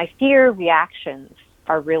 if my fear reactions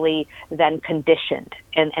are really then conditioned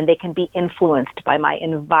and they can be influenced by my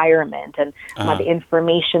environment and by the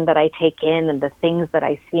information that I take in and the things that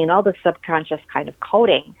I see and all the subconscious kind of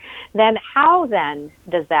coding, then how then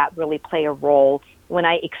does that really play a role when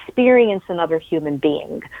I experience another human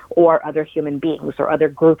being or other human beings or other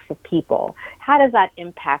groups of people? How does that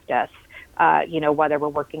impact us? Whether we're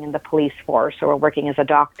working in the police force or we're working as a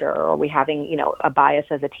doctor or we having, a bias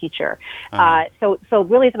as a teacher. So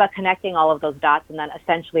really it's about connecting all of those dots and then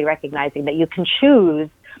essentially recognizing that you can choose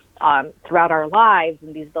throughout our lives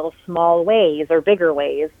in these little small ways or bigger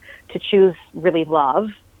ways to choose really love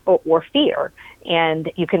or fear.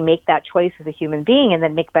 And you can make that choice as a human being and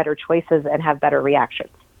then make better choices and have better reactions.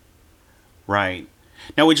 Right.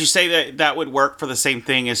 Now, would you say that that would work for the same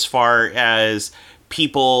thing as far as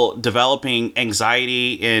people developing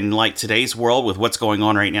anxiety in like today's world with what's going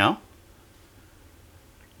on right now?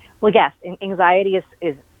 Well, yes, anxiety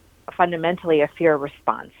is fundamentally a fear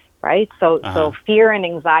response, right? So fear and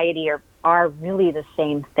anxiety are really the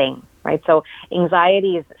same thing, right? So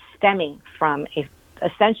anxiety is stemming from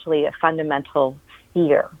essentially a fundamental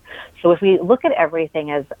fear. So if we look at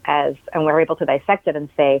everything as and we're able to dissect it and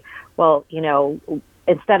say, well,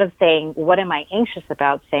 instead of saying what am I anxious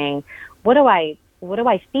about, saying what do I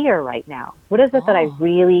fear right now? What is it that I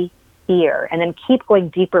really fear? And then keep going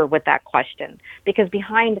deeper with that question, because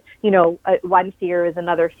behind one fear is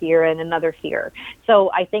another fear and another fear.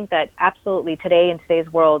 So I think that absolutely today, in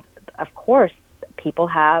today's world, of course, people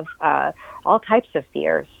have all types of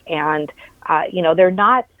fears, and they're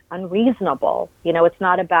not unreasonable. It's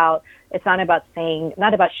not about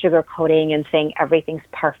sugarcoating and saying everything's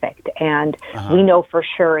perfect and we know for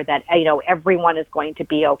sure that everyone is going to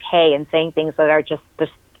be okay, and saying things that are just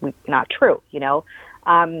not true.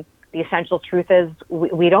 The essential truth is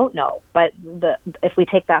we don't know, but if we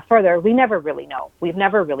take that further, we never really know. We've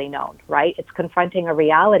never really known, right? It's confronting a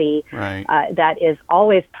reality that is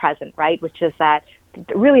always present, right? Which is that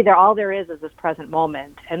really all there is this present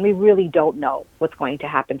moment, and we really don't know what's going to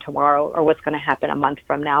happen tomorrow or what's going to happen a month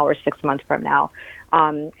from now or 6 months from now.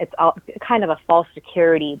 It's all kind of a false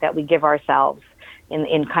security that we give ourselves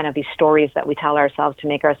in kind of these stories that we tell ourselves to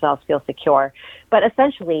make ourselves feel secure. But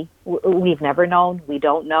essentially, we've never known, we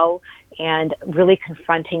don't know, and really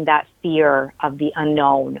confronting that fear of the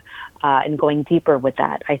unknown and going deeper with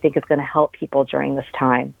that, I think is going to help people during this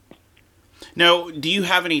time. Now, do you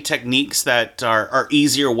have any techniques that are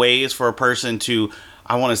easier ways for a person to,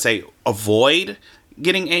 I want to say, avoid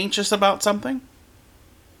getting anxious about something?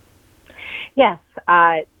 Yes.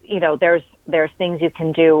 There's things you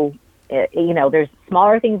can do. There's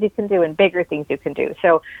smaller things you can do and bigger things you can do.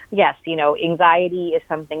 So yes, anxiety is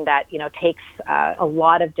something that, takes a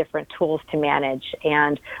lot of different tools to manage.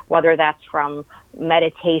 And whether that's from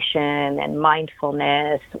meditation and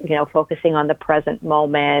mindfulness, focusing on the present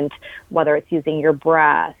moment, whether it's using your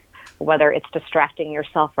breath, whether it's distracting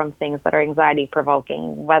yourself from things that are anxiety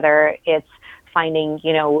provoking, whether it's finding,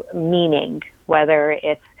 meaning, whether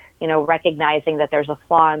it's, recognizing that there's a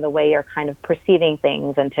flaw in the way you're kind of perceiving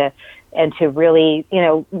things, and to really,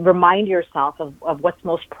 remind yourself of what's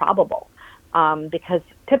most probable. Because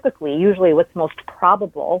usually what's most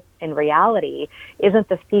probable in reality isn't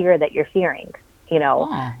the fear that you're fearing.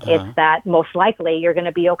 It's that most likely you're going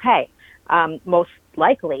to be okay. Most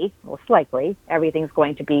likely, everything's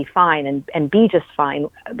going to be fine and be just fine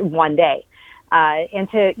one day. And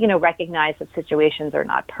to, recognize that situations are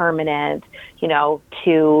not permanent,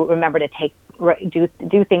 to remember to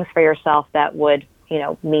do things for yourself that would,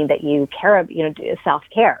 mean that you care,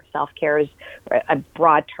 self-care. Self-care is a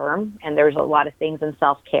broad term, and there's a lot of things in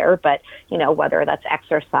self-care, but, whether that's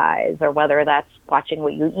exercise or whether that's watching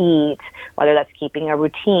what you eat, whether that's keeping a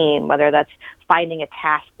routine, whether that's finding a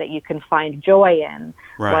task that you can find joy in,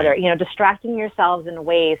 whether, distracting yourselves in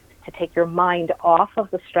ways to take your mind off of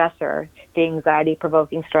the stressor, the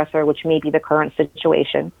anxiety-provoking stressor, which may be the current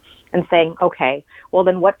situation, and saying, okay, well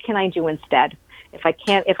then what can I do instead?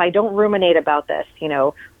 If I don't ruminate about this,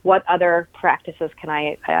 what other practices can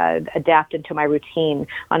I adapt into my routine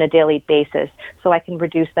on a daily basis so I can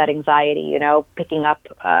reduce that anxiety? Picking up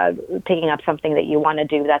something that you want to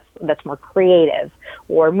do that's more creative,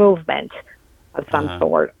 or movement of some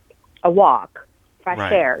sort, a walk,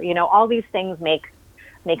 fresh air. All these things make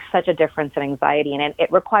such a difference in anxiety, and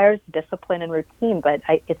it requires discipline and routine, but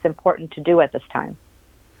it's important to do at this time.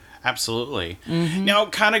 Absolutely. Mm-hmm. Now,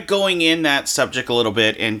 kind of going in that subject a little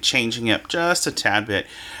bit and changing it just a tad bit,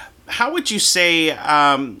 how would you say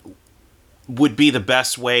would be the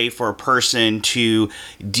best way for a person to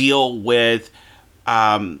deal with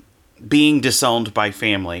being disowned by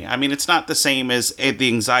family? I mean, it's not the same as the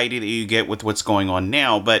anxiety that you get with what's going on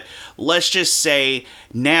now, but let's just say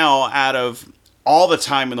now, out of all the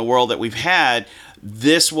time in the world that we've had,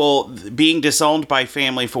 being disowned by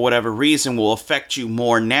family for whatever reason will affect you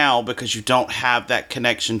more now because you don't have that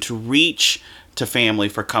connection to reach to family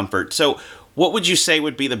for comfort. So what would you say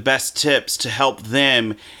would be the best tips to help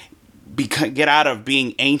them get out of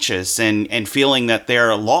being anxious and feeling that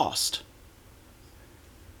they're lost?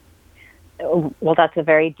 Well, that's a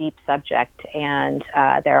very deep subject, and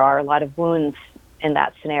there are a lot of wounds in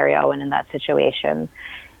that scenario and in that situation.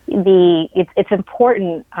 It's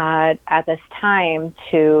important at this time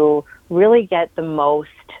to really get the most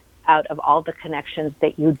out of all the connections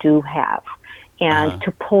that you do have, and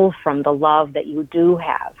to pull from the love that you do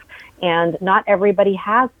have. And not everybody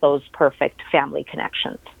has those perfect family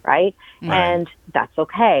connections, right? And that's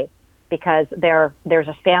okay, because there's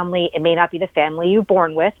a family. It may not be the family you're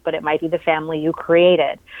born with, but it might be the family you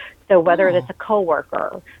created. So whether it's a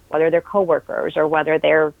coworker, whether they're coworkers, or whether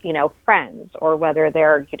they're, friends, or whether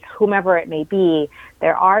they're whomever it may be,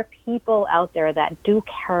 there are people out there that do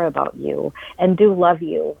care about you and do love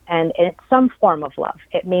you, and it's some form of love.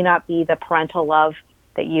 It may not be the parental love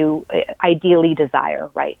that you ideally desire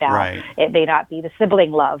right now. Right. It may not be the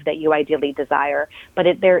sibling love that you ideally desire, but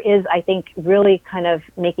there is, I think, really kind of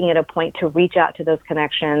making it a point to reach out to those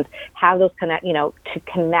connections, have those to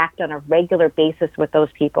connect on a regular basis with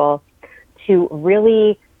those people, to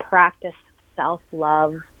really practice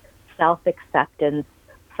self-love, self-acceptance,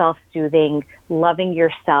 self-soothing, loving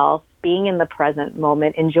yourself, being in the present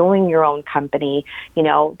moment, enjoying your own company.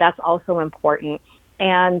 That's also important.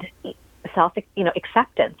 And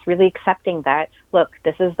acceptance, really accepting that, look,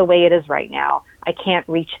 this is the way it is right now. I can't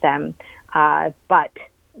reach them, but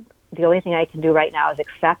the only thing I can do right now is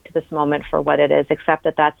accept this moment for what it is, accept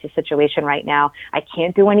that that's the situation right now. I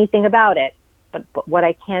can't do anything about it, but what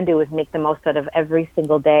I can do is make the most out of every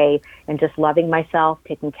single day, and just loving myself,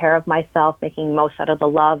 taking care of myself, making the most out of the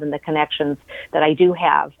love and the connections that I do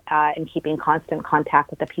have, and keeping constant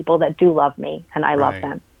contact with the people that do love me, and I love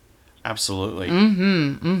them. Absolutely.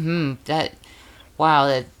 That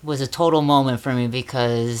was a total moment for me,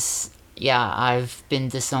 because I've been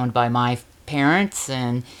disowned by my parents,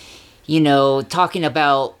 and talking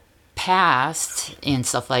about past and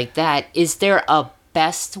stuff like that, is there a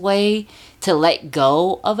best way to let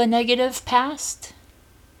go of a negative past?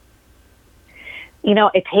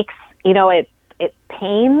 It takes,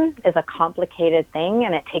 pain is a complicated thing,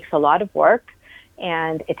 and it takes a lot of work,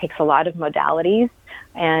 and it takes a lot of modalities.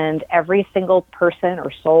 And every single person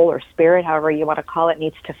or soul or spirit, however you want to call it,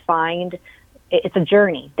 needs to find, it's a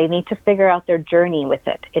journey. They need to figure out their journey with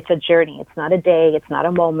it. It's a journey. It's not a day. It's not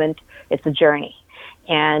a moment. It's a journey.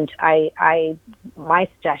 And my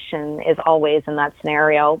suggestion is always, in that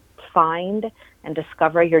scenario, find and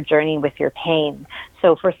discover your journey with your pain.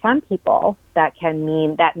 So for some people, that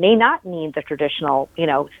may not mean the traditional,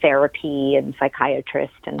 therapy and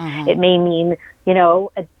psychiatrist. And it may mean, a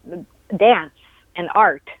dance and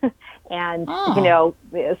art and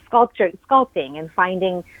sculpting, and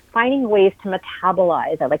finding ways to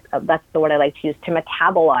metabolize. That's the word I like to use, to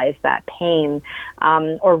metabolize that pain,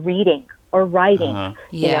 or reading or writing,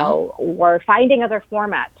 or finding other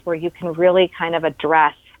formats where you can really kind of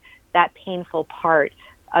address that painful part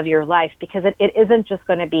of your life, because it isn't just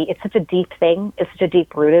going to be, it's such a deep thing, it's such a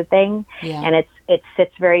deep rooted thing, and it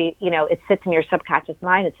sits very, it sits in your subconscious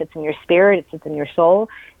mind, it sits in your spirit, it sits in your soul,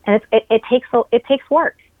 and it takes work. It takes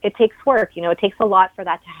work. It takes a lot for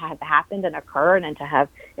that to have happened and occurred and to have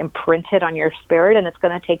imprinted on your spirit, and it's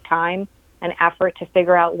going to take time and effort to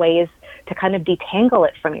figure out ways to kind of detangle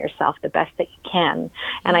it from yourself the best that you can.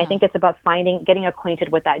 And I think it's about getting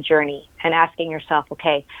acquainted with that journey and asking yourself,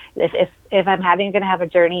 okay, if I'm going to have a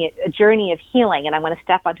journey of healing, and I'm going to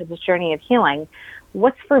step onto this journey of healing,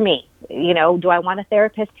 what's for me? Do I want a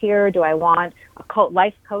therapist here? Do I want a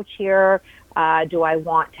life coach here? Do I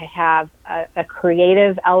want to have a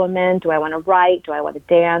creative element? Do I want to write? Do I want to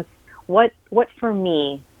dance? What for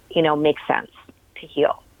me, makes sense to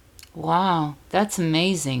heal? Wow, that's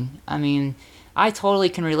amazing. I mean, I totally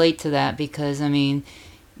can relate to that, because,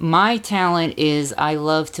 my talent is I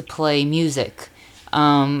love to play music.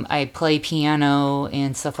 I play piano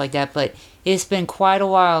and stuff like that, but it's been quite a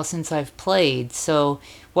while since I've played. So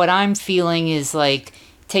what I'm feeling is like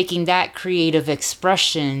taking that creative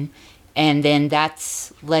expression, and then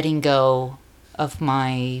that's letting go of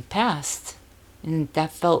my past. And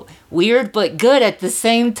that felt weird but good at the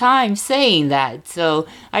same time, saying that. So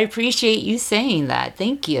I appreciate you saying that.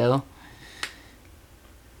 Thank you.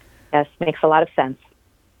 Yes, makes a lot of sense.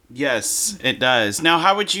 Yes, it does. Now,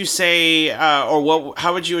 how would you say,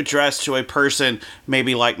 how would you address to a person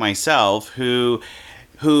maybe like myself who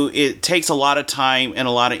it takes a lot of time and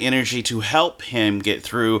a lot of energy to help him get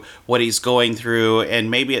through what he's going through, and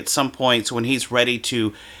maybe at some points when he's ready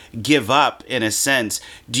to give up, in a sense,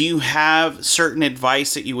 do you have certain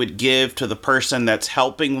advice that you would give to the person that's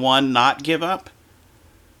helping one not give up?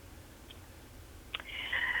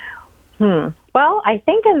 Well, I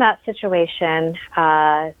think in that situation,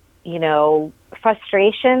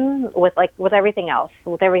 frustration with everything else,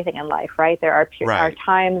 with everything in life, right? There are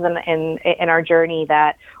times in our journey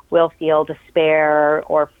that we'll feel despair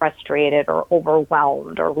or frustrated or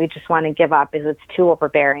overwhelmed, or we just want to give up as it's too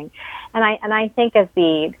overbearing. And I think as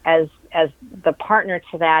the partner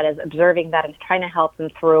to that is observing that and trying to help them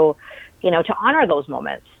through, to honor those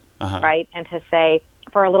moments, right? And to say,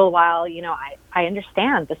 for a little while, I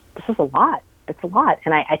understand this is a lot. It's a lot.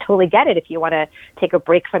 And I totally get it if you want to take a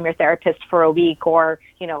break from your therapist for a week, or,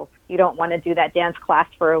 you don't want to do that dance class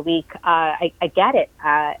for a week. I get it.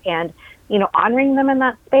 And, honoring them in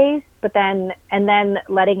that space, and then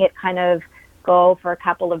letting it kind of go for a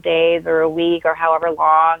couple of days or a week or however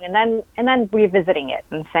long, and then revisiting it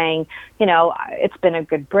and saying, it's been a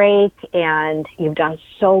good break and you've done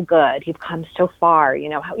so good. You've come so far.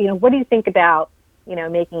 What do you think about,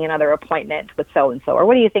 making another appointment with so-and-so, or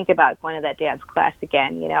what do you think about going to that dance class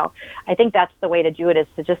again? I think that's the way to do it, is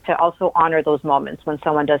to also honor those moments when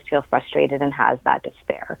someone does feel frustrated and has that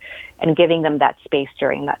despair, and giving them that space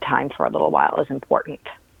during that time for a little while is important.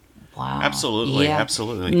 Wow. Absolutely. Yeah.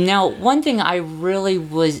 Absolutely. Now, one thing I really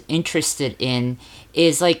was interested in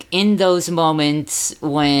is, like, in those moments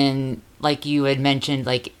when, like you had mentioned,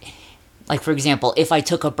 like for example, if I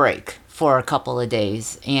took a break for a couple of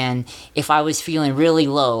days, and if I was feeling really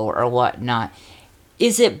low or whatnot,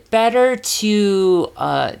 is it better to,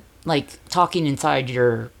 like, talking inside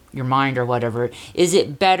your mind or whatever, is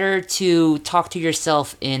it better to talk to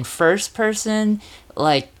yourself in first person,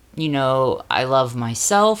 like, I love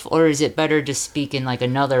myself, or is it better to speak in, like,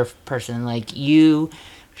 another person, like, you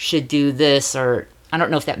should do this, or I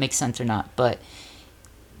don't know if that makes sense or not, but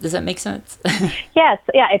does that make sense? Yes.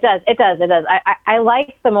 Yeah, it does. It does. I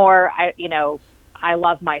like the more, I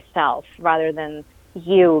love myself rather than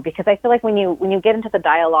you, because I feel like when you get into the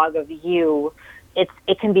dialogue of you,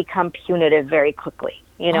 it can become punitive very quickly,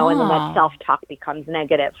 and then that self-talk becomes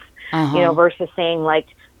negative, versus saying, like,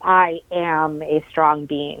 I am a strong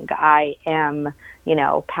being. I am,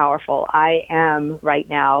 powerful. I am right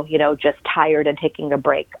now, just tired and taking a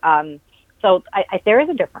break. So there is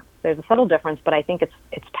a difference. There's a subtle difference, but I think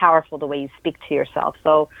it's powerful the way you speak to yourself.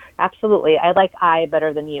 So absolutely, I like I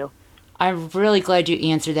better than you. I'm really glad you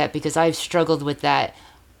answered that, because I've struggled with that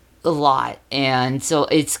a lot. And so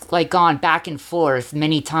it's like gone back and forth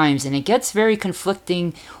many times, and it gets very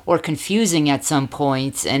conflicting or confusing at some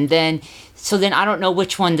points. And then I don't know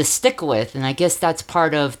which one to stick with. And I guess that's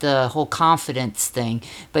part of the whole confidence thing.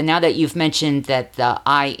 But now that you've mentioned that the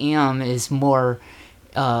I am is more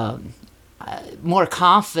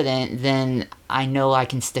confident, then I know I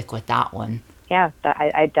can stick with that one. Yeah,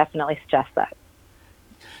 I definitely suggest that.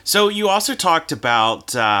 So you also talked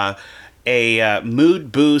about a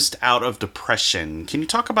mood boost out of depression. Can you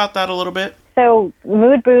talk about that a little bit? So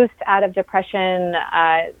mood boost out of depression,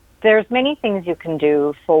 there's many things you can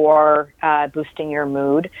do for boosting your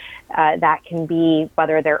mood. That can be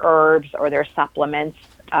whether they're herbs or they're supplements,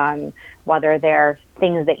 whether they're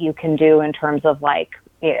things that you can do in terms of, like,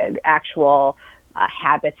 actual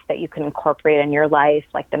habits that you can incorporate in your life,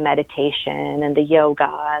 like the meditation and the yoga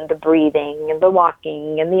and the breathing and the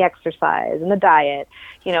walking and the exercise and the diet.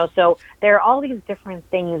 So there are all these different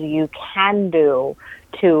things you can do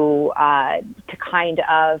to kind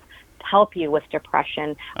of help you with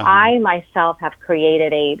depression. I myself have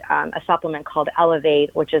created a supplement called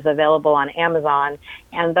Elevate, which is available on Amazon,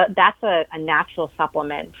 and that's a natural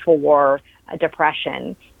supplement for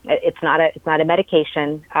depression. It's not a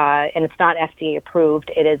medication, and it's not FDA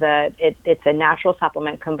approved. It's a natural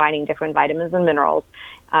supplement combining different vitamins and minerals,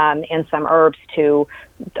 and some herbs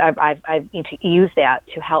I've used that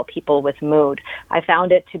to help people with mood. I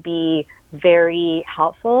found it to be very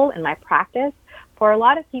helpful in my practice for a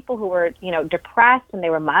lot of people who were, depressed, and they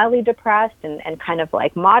were mildly depressed and kind of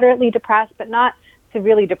like moderately depressed, but not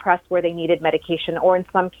severely depressed where they needed medication, or in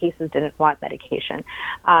some cases didn't want medication.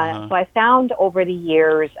 So I found over the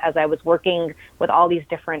years, as I was working with all these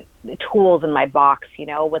different tools in my box,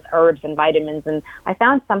 with herbs and vitamins, and I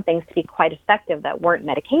found some things to be quite effective that weren't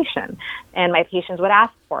medication, and my patients would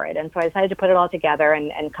ask for it. And so I decided to put it all together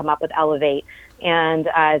and come up with Elevate. And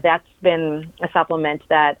that's been a supplement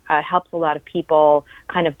that helps a lot of people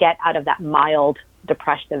kind of get out of that mild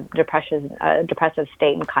depressive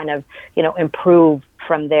state and kind of, improve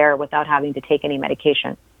from there without having to take any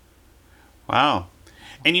medication. Wow.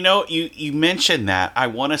 And you mentioned that. I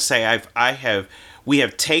want to say we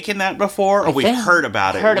have taken that before, or we've heard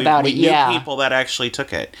about it. We knew people that actually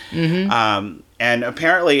took it. Mm-hmm. And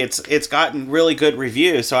apparently it's gotten really good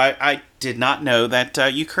reviews. So I did not know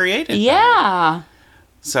that you created that.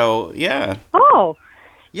 So, yeah. Oh.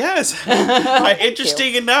 Yes.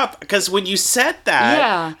 Interesting enough, because when you said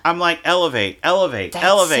that, I'm like, elevate. That Elevate.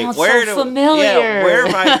 Sounds so familiar. Yeah, where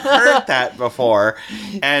have I heard that before?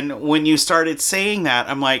 And when you started saying that,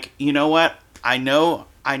 I'm like, you know what? I know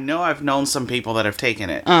I've known some people that have taken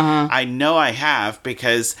it. I know I have,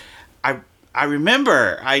 because I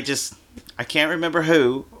remember I I can't remember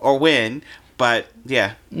who or when, but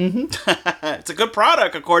yeah. It's a good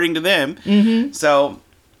product according to them. So,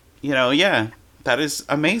 yeah, that is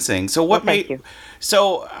amazing. So what Thank you.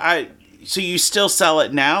 so you still sell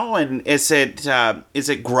it now, and is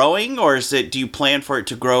it growing, or do you plan for it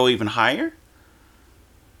to grow even higher?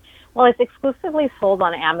 Well, it's exclusively sold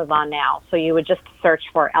on Amazon now. So you would just search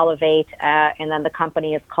for Elevate, and then the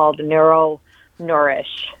company is called Neuro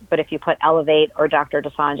Nourish. But if you put Elevate or Dr.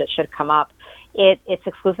 Dessange, it should come up. It's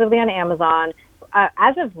exclusively on Amazon.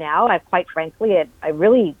 As of now, quite frankly, I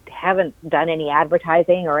really haven't done any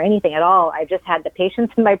advertising or anything at all. I've just had the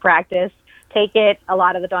patients in my practice take it. A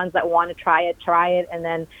lot of the ones that want to try it, and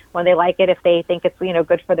then when they like it, if they think it's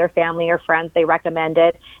good for their family or friends, they recommend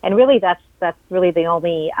it. And really, that's really the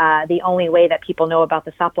only way that people know about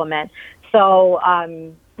the supplement. So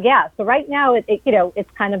so right now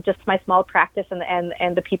it's kind of just my small practice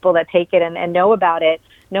and the people that take it and know about it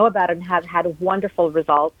and have had wonderful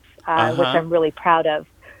results, which I'm really proud of.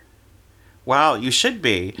 Wow, you should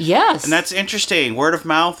be. Yes. And that's interesting. Word of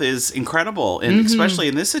mouth is incredible, and especially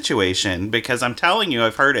in this situation, because I'm telling you,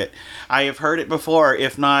 I've heard it. I have heard it before,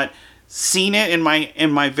 if not seen it in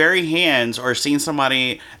my very hands, or seen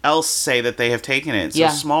somebody else say that they have taken it. It's a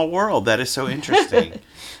small world. That is so interesting.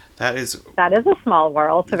 That is a small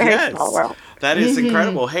world. It's a very small world. That is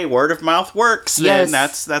incredible. Hey, word of mouth works. Then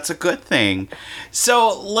that's a good thing.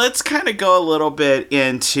 So let's kind of go a little bit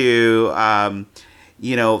into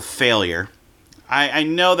failure. I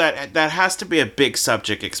know that has to be a big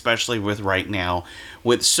subject, especially with right now,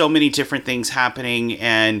 with so many different things happening,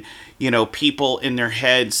 and people in their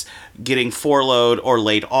heads getting furloughed or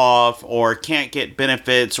laid off, or can't get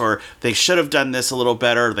benefits, or they should have done this a little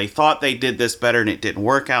better. They thought they did this better and it didn't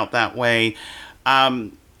work out that way.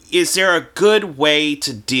 Is there a good way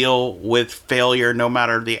to deal with failure, no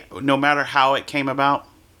matter how it came about?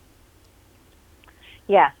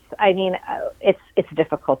 Yes, I mean, it's a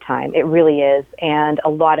difficult time. It really is, and a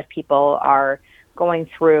lot of people are going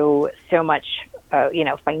through so much,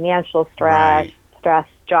 financial stress,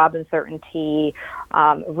 job uncertainty,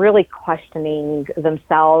 really questioning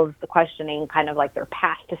themselves, questioning kind of like their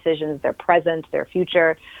past decisions, their present, their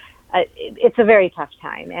future. It's a very tough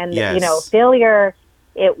time, and failure.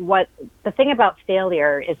 The thing about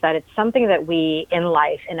failure is that it's something that we in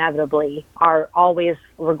life inevitably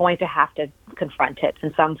we're going to have to confront it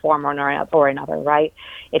in some form or another, right?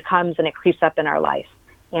 It comes and it creeps up in our life.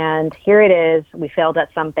 And here it is, we failed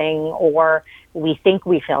at something, or we think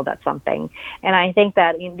we failed at something. And I think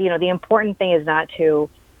that, the important thing is not to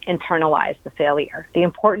internalize the failure. The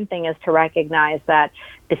important thing is to recognize that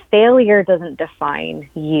the failure doesn't define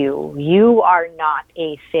you. You are not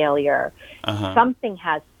a failure. Something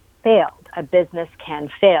has failed. A business can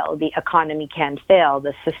fail. The economy can fail.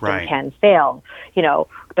 The system can fail.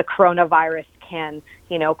 The coronavirus can,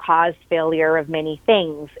 cause failure of many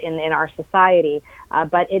things in our society.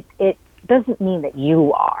 But it doesn't mean that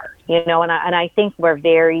you are, and I think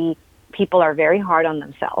people are very hard on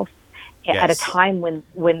themselves. At a time when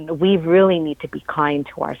we really need to be kind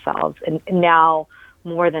to ourselves. And now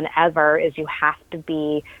more than ever is you have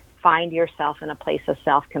to find yourself in a place of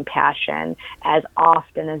self-compassion as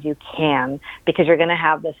often as you can, because you're going to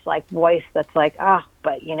have this voice that's like,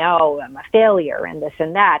 but I'm a failure and this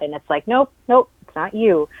and that. And it's like, nope, it's not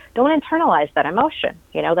you. Don't internalize that emotion.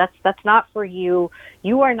 That's not for you.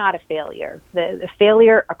 You are not a failure. The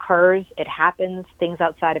failure occurs. It happens. Things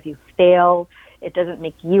outside of you fail. It doesn't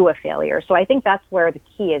make you a failure. So I think that's where the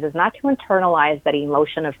key is not to internalize that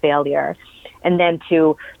emotion of failure, and then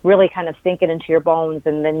to really kind of sink it into your bones,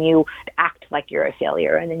 and then you act like you're a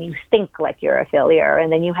failure, and then you think like you're a failure,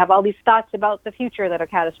 and then you have all these thoughts about the future that are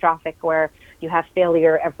catastrophic, where you have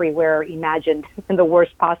failure everywhere imagined in the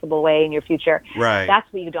worst possible way in your future. Right.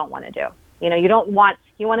 That's what you don't want to do. You want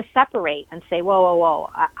to separate and say, whoa,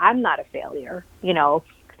 I'm not a failure.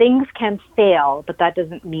 Things can fail, but that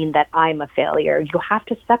doesn't mean that I'm a failure. You have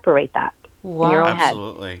to separate that in your own head.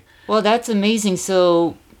 Absolutely. Well, that's amazing.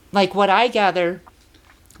 So, what I gather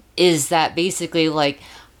is that basically,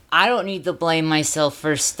 I don't need to blame myself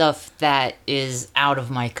for stuff that is out of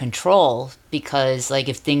my control, because,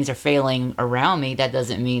 if things are failing around me, that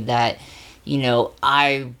doesn't mean that,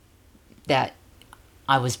 I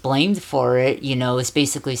was blamed for it. It's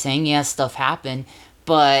basically saying, yeah, stuff happened,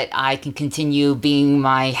 but I can continue being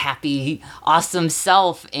my happy, awesome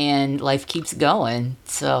self, and life keeps going.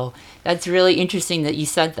 So that's really interesting that you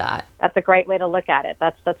said that. That's a great way to look at it.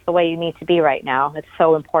 That's the way you need to be right now. It's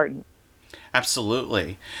so important.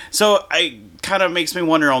 Absolutely. So it kind of makes me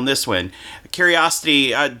wonder on this one.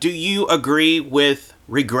 Curiosity, do you agree with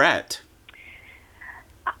regret?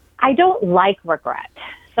 I don't like regret.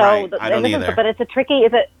 So, Right. I don't and this either. but it's a tricky,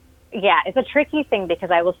 it's a tricky thing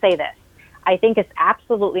because I will say this. I think it's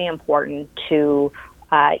absolutely important to,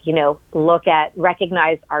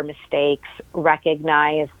 recognize our mistakes,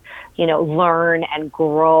 recognize, learn and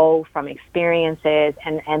grow from experiences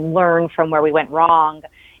and learn from where we went wrong,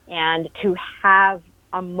 and to have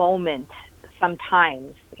a moment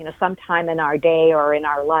sometimes, sometime in our day or in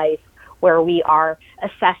our life where we are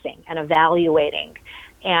assessing and evaluating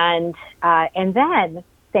and then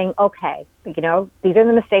saying, okay, these are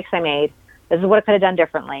the mistakes I made. This is what I could have done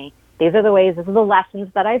differently. These are the lessons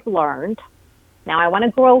that I've learned. Now I want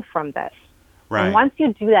to grow from this. Right. And once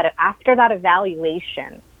you do that, after that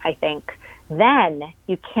evaluation, I think, then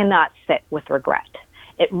you cannot sit with regret.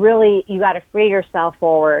 It really, you got to free yourself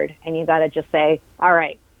forward and you got to just say, all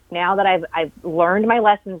right, now that I've learned my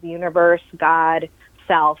lessons, the universe, God,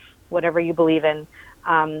 self, whatever you believe in,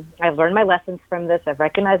 I've learned my lessons from this. I've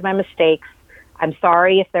recognized my mistakes. I'm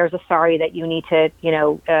sorry if there's a sorry that you need to,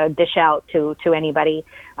 dish out to anybody.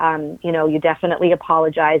 You definitely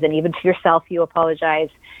apologize, and even to yourself, you apologize.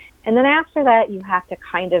 And then after that, you have to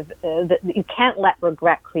kind of, you can't let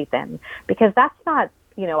regret creep in, because that's not,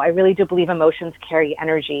 I really do believe emotions carry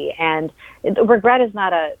energy, and regret is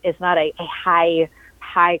not a high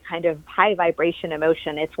vibration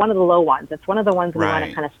emotion. It's one of the low ones. It's one of the ones we want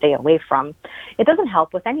to kind of stay away from. It doesn't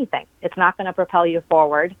help with anything. It's not going to propel you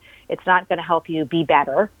forward. It's not going to help you be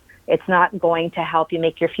better. It's not going to help you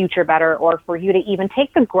make your future better, or for you to even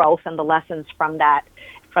take the growth and the lessons from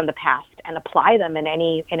the past and apply them in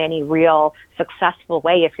any real successful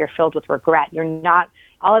way. If you're filled with regret, you're not.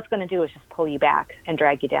 All it's going to do is just pull you back and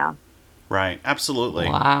drag you down. Right. Absolutely.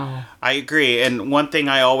 Wow. I agree. And one thing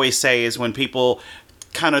I always say is when people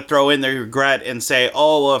kind of throw in their regret and say,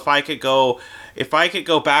 oh, well, if I could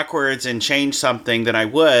go backwards and change something, then I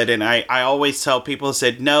would. And I always tell people,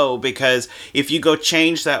 said no, because if you go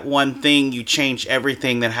change that one thing, you change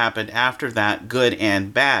everything that happened after that, good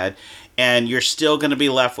and bad. And you're still going to be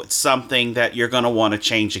left with something that you're going to want to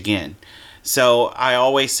change again. So I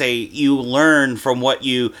always say you learn from what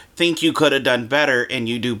you think you could have done better, and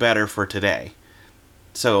you do better for today.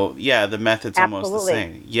 So yeah, the method's almost the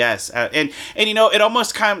same. Yes, and it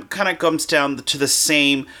almost kind of comes down to the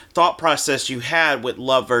same thought process you had with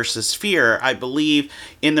love versus fear. I believe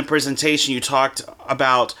in the presentation you talked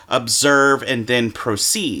about observe and then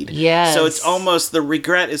proceed. Yes. So it's almost, the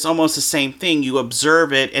regret is almost the same thing. You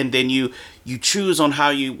observe it, and then you choose on how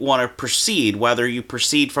you want to proceed, whether you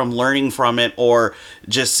proceed from learning from it or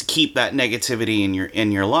just keep that negativity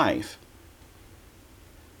in your life.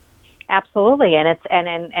 Absolutely, and it's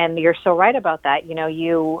and you're so right about that.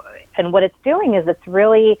 And what it's doing is it's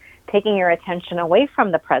really taking your attention away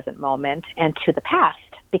from the present moment and to the past,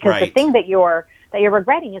 because the thing that you're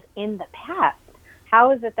regretting is in the past.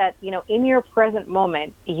 How is it that in your present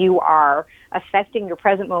moment you are affecting your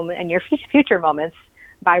present moment and your future moments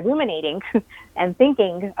by ruminating and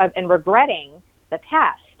thinking of and regretting the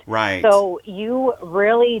past? Right. So you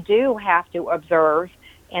really do have to observe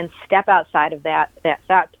and step outside of that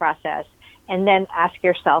process, and then ask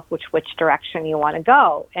yourself which direction you want to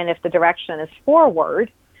go. And if the direction is forward,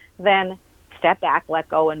 then step back, let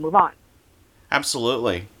go, and move on.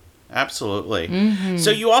 Absolutely. Absolutely. Mm-hmm. So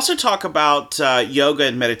you also talk about yoga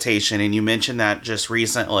and meditation, and you mentioned that just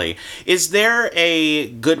recently. Is there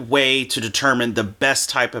a good way to determine the best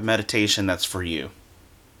type of meditation that's for you?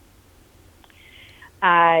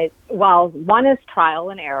 Well, one is trial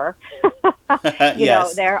and error.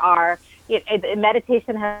 Yes. There are.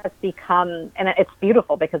 Meditation has become, and it's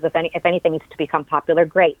beautiful because if anything needs to become popular,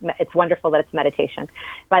 great. It's wonderful that it's meditation,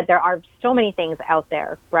 but there are so many things out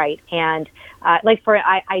there, right? And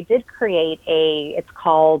I did create it's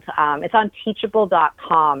called, it's on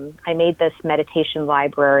Teachable.com. I made this meditation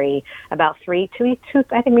library about 2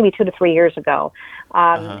 to 3 years ago.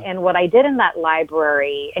 And what I did in that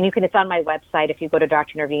library, and it's on my website. If you go to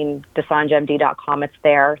drnaveendesanjamd.com, it's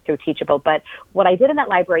there through Teachable. But what I did in that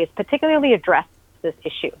library is particularly address this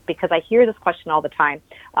issue, because I hear this question all the time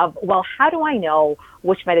of, well, how do I know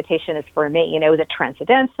which meditation is for me? Is it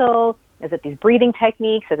transcendental? Is it these breathing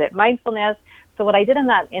techniques? Is it mindfulness? So what I did in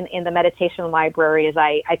the meditation library is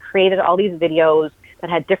I created all these videos that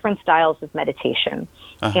had different styles of meditation.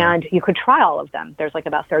 And you could try all of them. There's like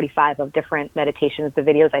about 35 of different meditations. The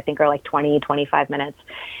videos, I think, are like 20, 25 minutes.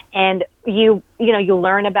 And you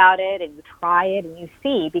learn about it and you try it and you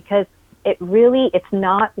see, because it's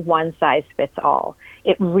not one size fits all.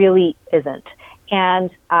 It really isn't.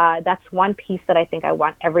 And that's one piece that I think I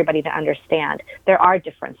want everybody to understand. There are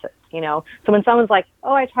differences, So when someone's like,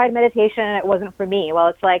 oh, I tried meditation and it wasn't for me. Well,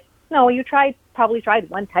 it's like, no, you tried probably tried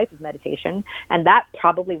one type of meditation, and that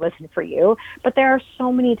probably wasn't for you. But there are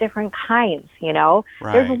so many different kinds, you know.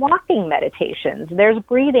 Right. There's walking meditations. There's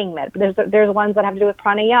breathing there's ones that have to do with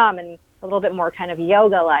pranayama and a little bit more kind of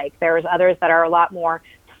yoga-like. There's others that are a lot more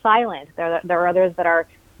silent. There are others that are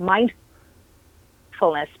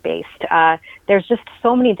mindfulness-based. There's just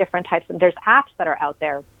so many different types. There's apps that are out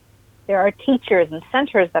there. There are teachers and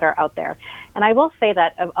centers that are out there. And I will say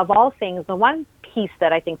that of all things, the one piece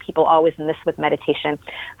that I think people always miss with meditation,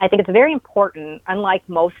 I think it's very important, unlike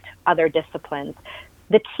most other disciplines.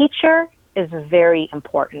 The teacher is very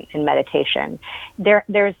important in meditation.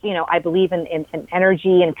 There's, you know, I believe in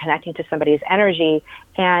energy and connecting to somebody's energy.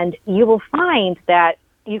 And you will find that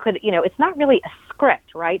you could, you know, it's not really a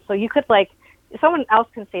script, right? So you could someone else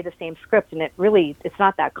can say the same script and it's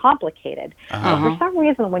not that complicated. But for some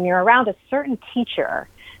reason, when you're around a certain teacher,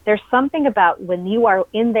 there's something about when you are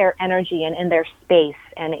in their energy and in their space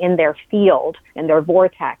and in their field, in their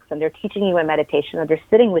vortex, and they're teaching you in meditation or they're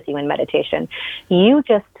sitting with you in meditation, you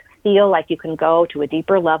just feel like you can go to a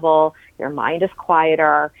deeper level. Your mind is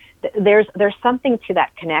quieter. There's something to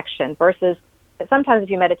that connection versus sometimes if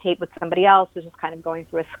you meditate with somebody else who's just kind of going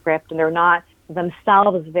through a script and they're not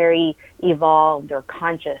themselves very evolved or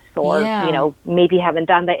conscious or, you know, maybe haven't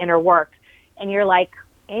done the inner work. And you're like,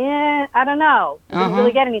 I don't know. I didn't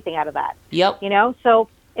really get anything out of that. Yep. You know, so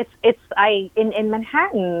in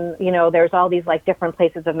Manhattan, you know, there's all these like different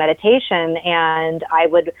places of meditation, and I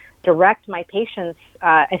would direct my patients.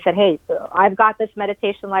 I said, hey, I've got this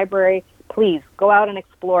meditation library. Please go out and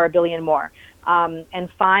explore a billion more. And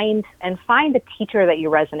find a teacher that you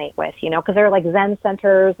resonate with, you know, because there are like Zen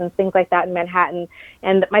centers and things like that in Manhattan.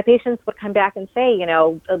 And my patients would come back and say, you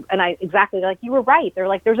know, and I exactly like, you were right. They're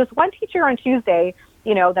like, there's this one teacher on Tuesday,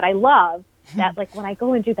 you know, that I love that like when I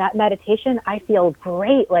go and do that meditation, I feel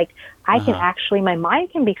great. Like I can actually, my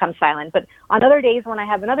mind can become silent. But on other days when I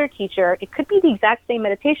have another teacher, it could be the exact same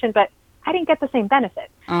meditation, but I didn't get the same benefit.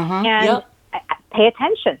 And pay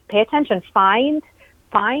attention, find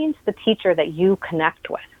the teacher that you connect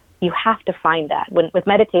with. You have to find that. With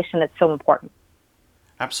meditation, it's so important.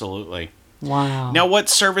 Absolutely. Wow. Now, what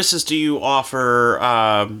services do you offer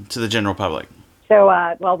to the general public? So,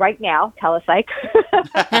 well, right now, telepsych.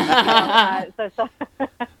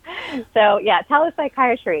 So yeah,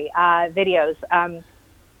 telepsychiatry videos.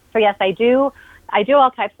 So yes, I do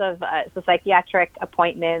all types of psychiatric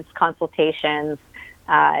appointments, consultations.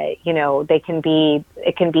 You know, it can be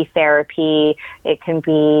therapy. It can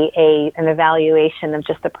be an evaluation of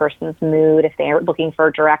just the person's mood if they're looking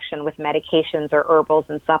for direction with medications or herbals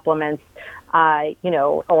and supplements, you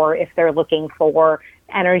know, or if they're looking for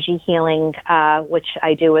energy healing, which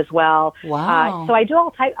I do as well. Wow. So I do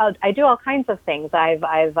all kinds of things.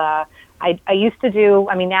 I used to do,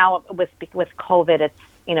 I mean, now with COVID, it's,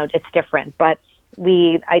 you know, it's different, but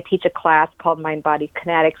I teach a class called Mind Body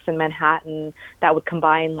Kinetics in Manhattan that would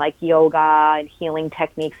combine like yoga and healing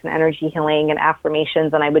techniques and energy healing and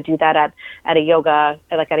affirmations. And I would do that at a yoga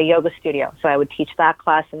studio. So I would teach that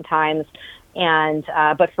class sometimes. And,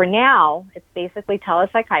 but for now, it's basically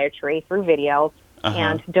telepsychiatry through video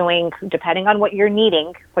and doing, depending on what you're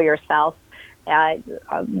needing for yourself,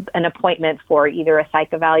 an appointment for either a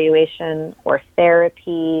psych evaluation or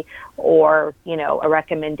therapy or, you know, a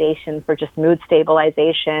recommendation for just mood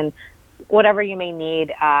stabilization, whatever you may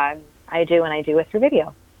need, I do it through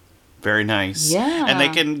video. Very nice. Yeah. And they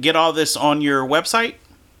can get all this on your website?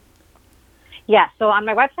 Yeah, so on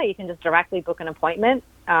my website, you can just directly book an appointment.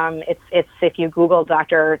 It's if you Google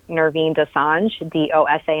Dr. Nirveen Dosanjh,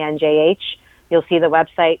 Dosanjh, you'll see the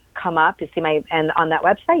website come up. You see and on that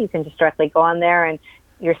website, you can just directly go on there and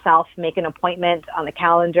yourself make an appointment on the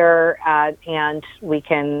calendar, and we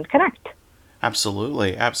can connect.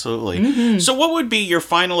 Absolutely, absolutely. So what would be your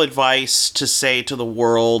final advice to say to the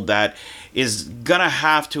world that is going to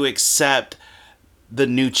have to accept the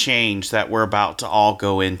new change that we're about to all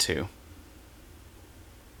go into?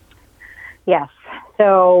 Yes.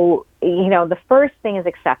 So, you know, the first thing is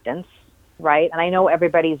acceptance. Right? And I know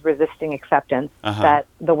everybody's resisting acceptance that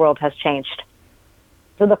the world has changed.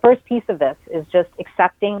 So the first piece of this is just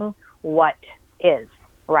accepting what is,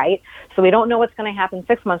 right? So we don't know what's going to happen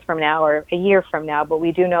 6 months from now or a year from now, but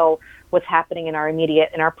we do know what's happening in our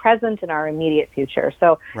present, and our immediate future.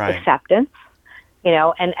 So acceptance, you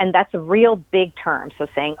know, and that's a real big term. So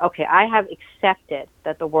saying, okay, I have accepted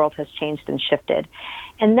that the world has changed and shifted.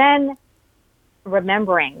 And then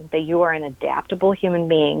remembering that you are an adaptable human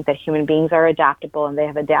being, that human beings are adaptable and they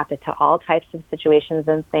have adapted to all types of situations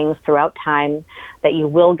and things throughout time, that you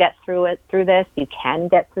will get through this, you can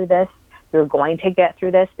get through this, you're going to get through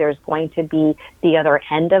this, there's going to be the other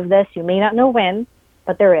end of this. You may not know when,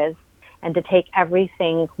 but there is. and to take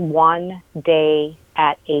everything one day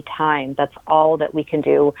at a time. That's all that we can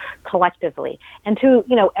do collectively. And to,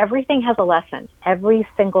 everything has a lesson. Every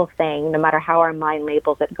single thing, no matter how our mind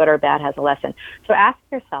labels it, good or bad, has a lesson. So ask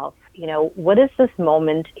yourself, what is this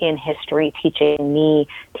moment in history teaching me,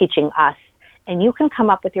 teaching us? And you can come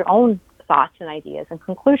up with your own thoughts and ideas and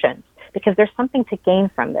conclusions, because there's something to gain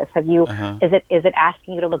from this. Is it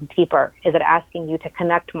asking you to look deeper? Is it asking you to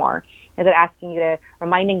connect more? Is it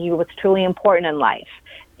reminding you what's truly important in life?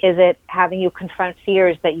 Is it having you confront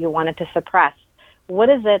fears that you wanted to suppress? What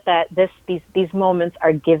is it that these moments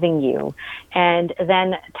are giving you? And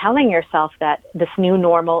then telling yourself that this new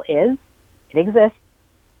normal it exists.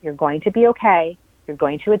 You're going to be okay. You're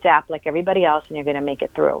going to adapt like everybody else, and you're going to make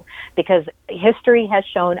it through. Because history has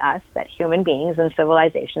shown us that human beings and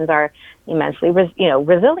civilizations are immensely,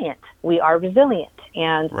 resilient. We are resilient,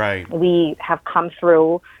 and we have come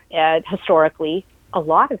through historically a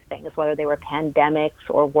lot of things, whether they were pandemics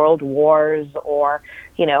or world wars or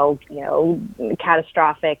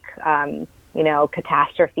catastrophic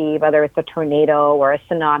catastrophe, whether it's a tornado or a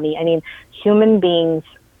tsunami. I mean, human beings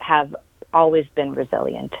have always been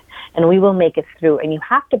resilient, and we will make it through. And you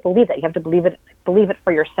have to believe that. You have to believe it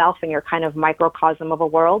for yourself in your kind of microcosm of a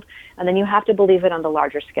world, and then you have to believe it on the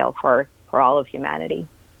larger scale for all of humanity.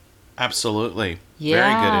 Absolutely. Yeah,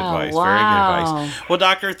 very good advice. wow. Very good advice. Well,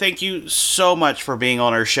 Doctor, thank you so much for being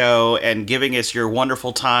on our show and giving us your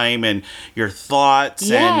wonderful time and your thoughts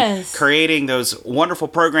and creating those wonderful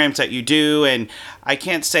programs that you do. And I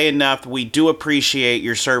can't say enough, we do appreciate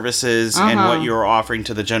your services and what you're offering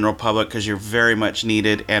to the general public, because you're very much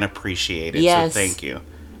needed and appreciated. Yes. So thank you.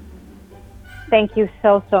 Thank you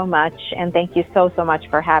so, so much. And thank you so, so much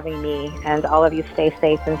for having me. And all of you stay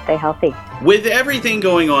safe and stay healthy. With everything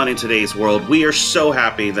going on in today's world, we are so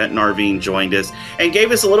happy that Narveen joined us and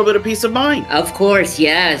gave us a little bit of peace of mind. Of course,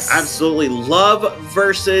 yes. Absolutely. Love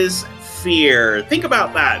versus fear. Think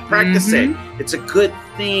about that. Practice it. It's a good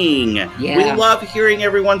thing. Yeah. We love hearing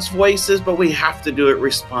everyone's voices, but we have to do it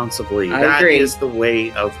responsibly. That is the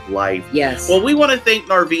way of life. Yes. Well, we want to thank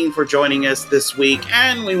Narveen for joining us this week,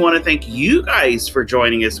 and we want to thank you guys for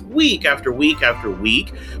joining us week after week after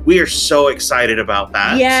week. We are so excited about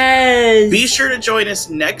that. Yes. Be sure to join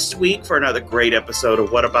us next week for another great episode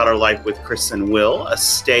of What About Our Life with Chris and Will, a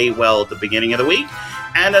stay well at the beginning of the week,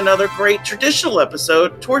 and another great traditional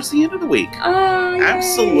episode towards the end of the week. Oh,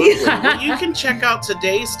 absolutely. Well, you can check out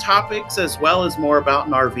today's topics as well as more about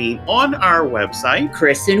Narveen on our website,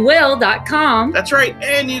 chrisandwill.com. That's right.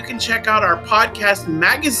 And you can check out our podcast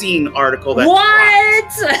magazine article that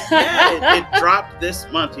it dropped this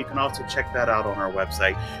month. You can also check that out on our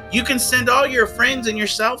website. You can send all your friends and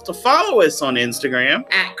yourself to follow us on Instagram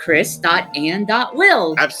at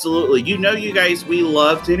chris.and.will. Absolutely. You guys, we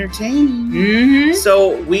love to entertain you.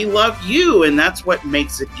 So we love you, and that's what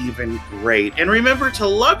makes it even great. And remember to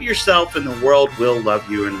love yourself, and the world will love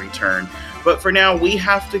you in return. But for now, we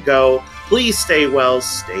have to go. Please stay well,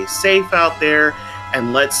 stay safe out there,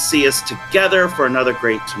 and let's see us together for another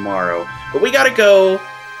great tomorrow. But we gotta go.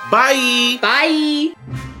 Bye. Bye.